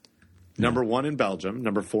charts. Number 1 in Belgium,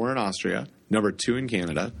 number 4 in Austria, number 2 in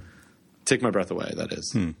Canada. Take My Breath Away, that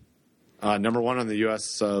is. Number 1 on the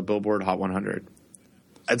U.S. Billboard Hot 100.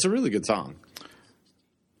 It's a really good song.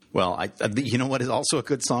 Well, you know what is also a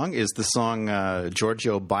good song is the song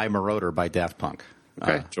Giorgio by Moroder by Daft Punk.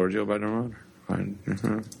 Okay, Giorgio by Moroder.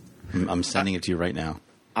 I'm sending it to you right now.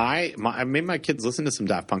 I made my kids listen to some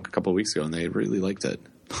Daft Punk a couple of weeks ago, and they really liked it.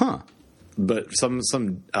 Huh. But some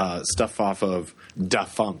stuff off of Da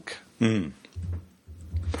Funk. Do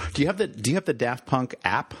you have the Daft Punk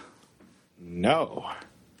app? No.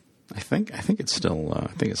 I think it's still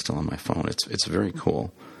on my phone. It's very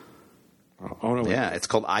cool. Oh no! Yeah, it's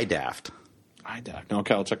called iDaft. iDaft.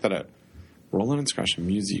 Okay, I'll check that out. Rollin' and Scratchin'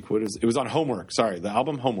 music. What is it? Was on Homework. Sorry, the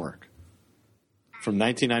album Homework from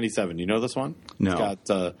 1997. You know this one? No. It's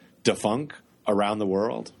got Da Funk, Around the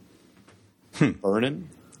World, Burnin',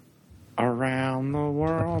 Around the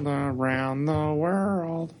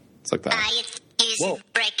World. It's like that. Buy it, use it,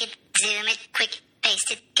 break it, zoom it, quick, paste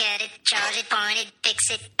it, cut it, charge it, point it, fix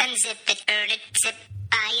it, unzip it, burn it, zip,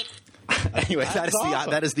 buy it. Anyway,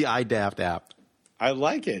 that is the iDaft app. I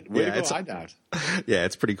like it. Way to go, iDaft. Yeah,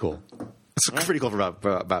 it's pretty cool. It's pretty cool for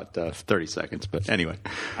about 30 seconds. But anyway,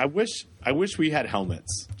 I wish we had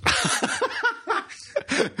helmets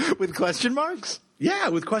with question marks. Yeah,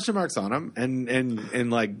 with question marks on them,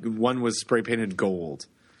 and like one was spray painted gold.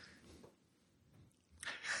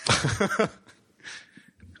 I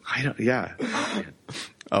don't. Yeah.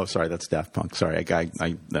 Oh, sorry, that's Daft Punk. Sorry, I'm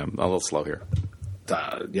a little slow here.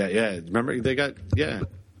 Yeah. Remember, they wear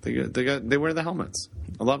the helmets.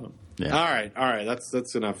 I love them. Yeah. All right.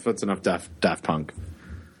 That's enough. That's enough. Daft Punk.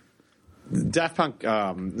 Daft Punk.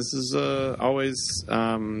 This is always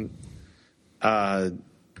Jack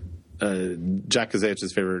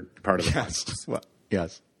Kazayich's favorite part of the podcast. Well,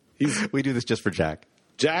 yes. We do this just for Jack.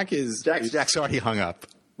 Jack's already hung up.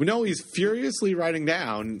 No, he's furiously writing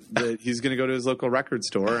down that he's going to go to his local record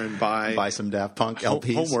store and buy some Daft Punk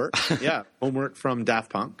LPs. Homework. Yeah, Homework from Daft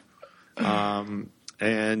Punk. And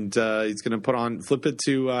he's going to flip it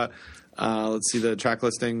to, let's see the track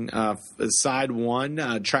listing. Side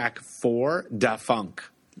 1, track 4, Daft Punk.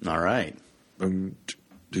 All right.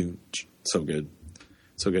 So good.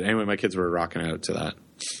 Anyway, my kids were rocking out to that.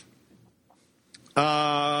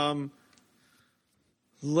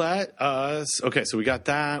 Let us. Okay, so we got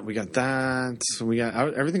that.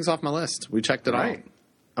 Everything's off my list. We checked it Right. out.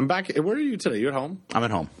 I'm back. Where are you today? You at home? I'm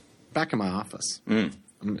at home. Back in my office. I'm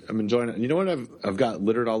enjoying it. You know what? I've got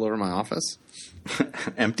littered all over my office.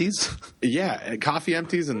 Empties? Yeah, coffee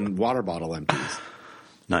empties and water bottle empties.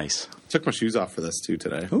 Nice. Took my shoes off for this too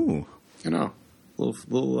today. Ooh, You know,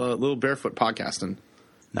 little barefoot podcasting.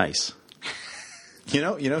 nice. You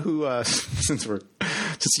know who? Since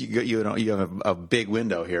you have a big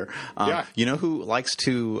window here. Yeah. You know who likes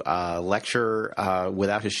to lecture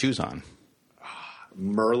without his shoes on?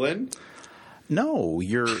 Merlin. No,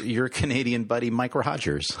 your Canadian buddy Mike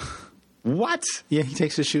Rogers. What? Yeah, he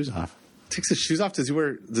takes his shoes off. Takes his shoes off. Does he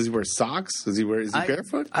wear socks? Is he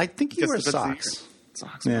barefoot? I think he Guess wears that's the socks. year.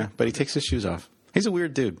 Socks. Yeah, but he takes his shoes off. He's a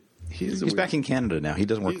weird dude. He's back in Canada now. He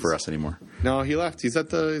doesn't work for us anymore. No, he left. He's at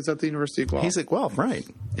the University of Guelph. He's at Guelph, right?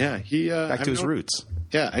 Yeah, he Back to his roots.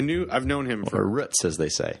 Yeah, I've known him Or for roots, as they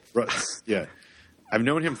say. roots. Yeah, I've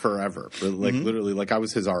known him forever. Literally, like I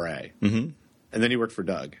was his RA, and then he worked for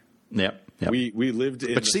Doug. Yep. We lived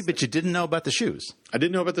in. But you didn't know about the shoes. I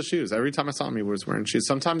didn't know about the shoes. Every time I saw him, he was wearing shoes.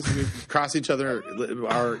 Sometimes we cross each other's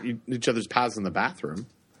paths in the bathroom.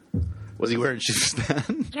 Was he wearing shoes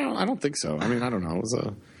then? No, I don't think so. I mean, I don't know. It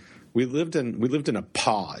was we lived in a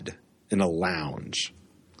pod, in a lounge,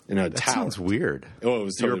 in a That tower. sounds weird. Oh, it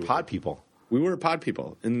was You're totally a pod weird. people. We were pod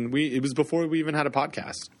people, and it was before we even had a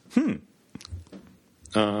podcast.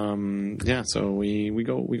 Yeah, so we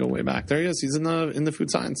go way back. There he is. He's in the food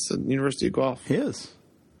science at University of Guelph. He is.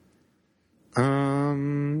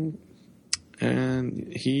 And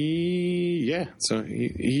so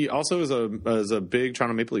he also is a big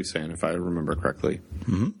Toronto Maple Leafs fan, if I remember correctly,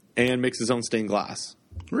 and makes his own stained glass.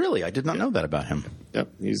 Really? I did not know that about him. Yep,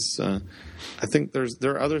 he's. I think there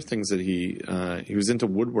are other things that he was into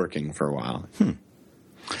woodworking for a while.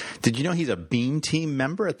 Did you know he's a Beam Team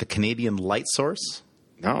member at the Canadian Light Source?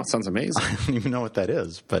 No, it sounds amazing. I don't even know what that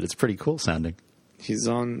is, but it's pretty cool sounding. He's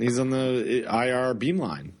on the IR beam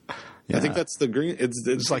line. Yeah. I think that's the green.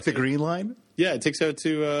 It's like the Green Line? Yeah, it takes you out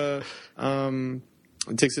to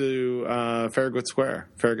Farragut Square.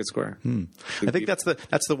 I think that's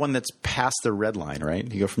the one that's past the red line, right?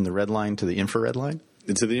 You go from the red line to the infrared line?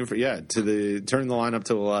 Turn the line up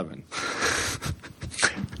to 11.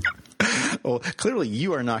 Well, clearly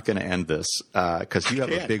you are not going to end this because you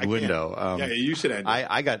have a big window. You should end it.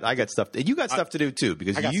 I got stuff. You got stuff to do too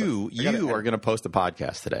because you are going to post a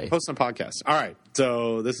podcast today. Post a podcast. All right.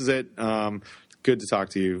 So this is it. Good to talk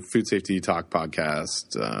to you. Food Safety Talk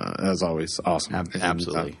podcast. As always, awesome.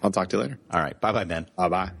 Absolutely. I'll talk to you later. All right. Bye-bye, man.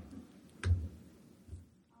 Bye-bye.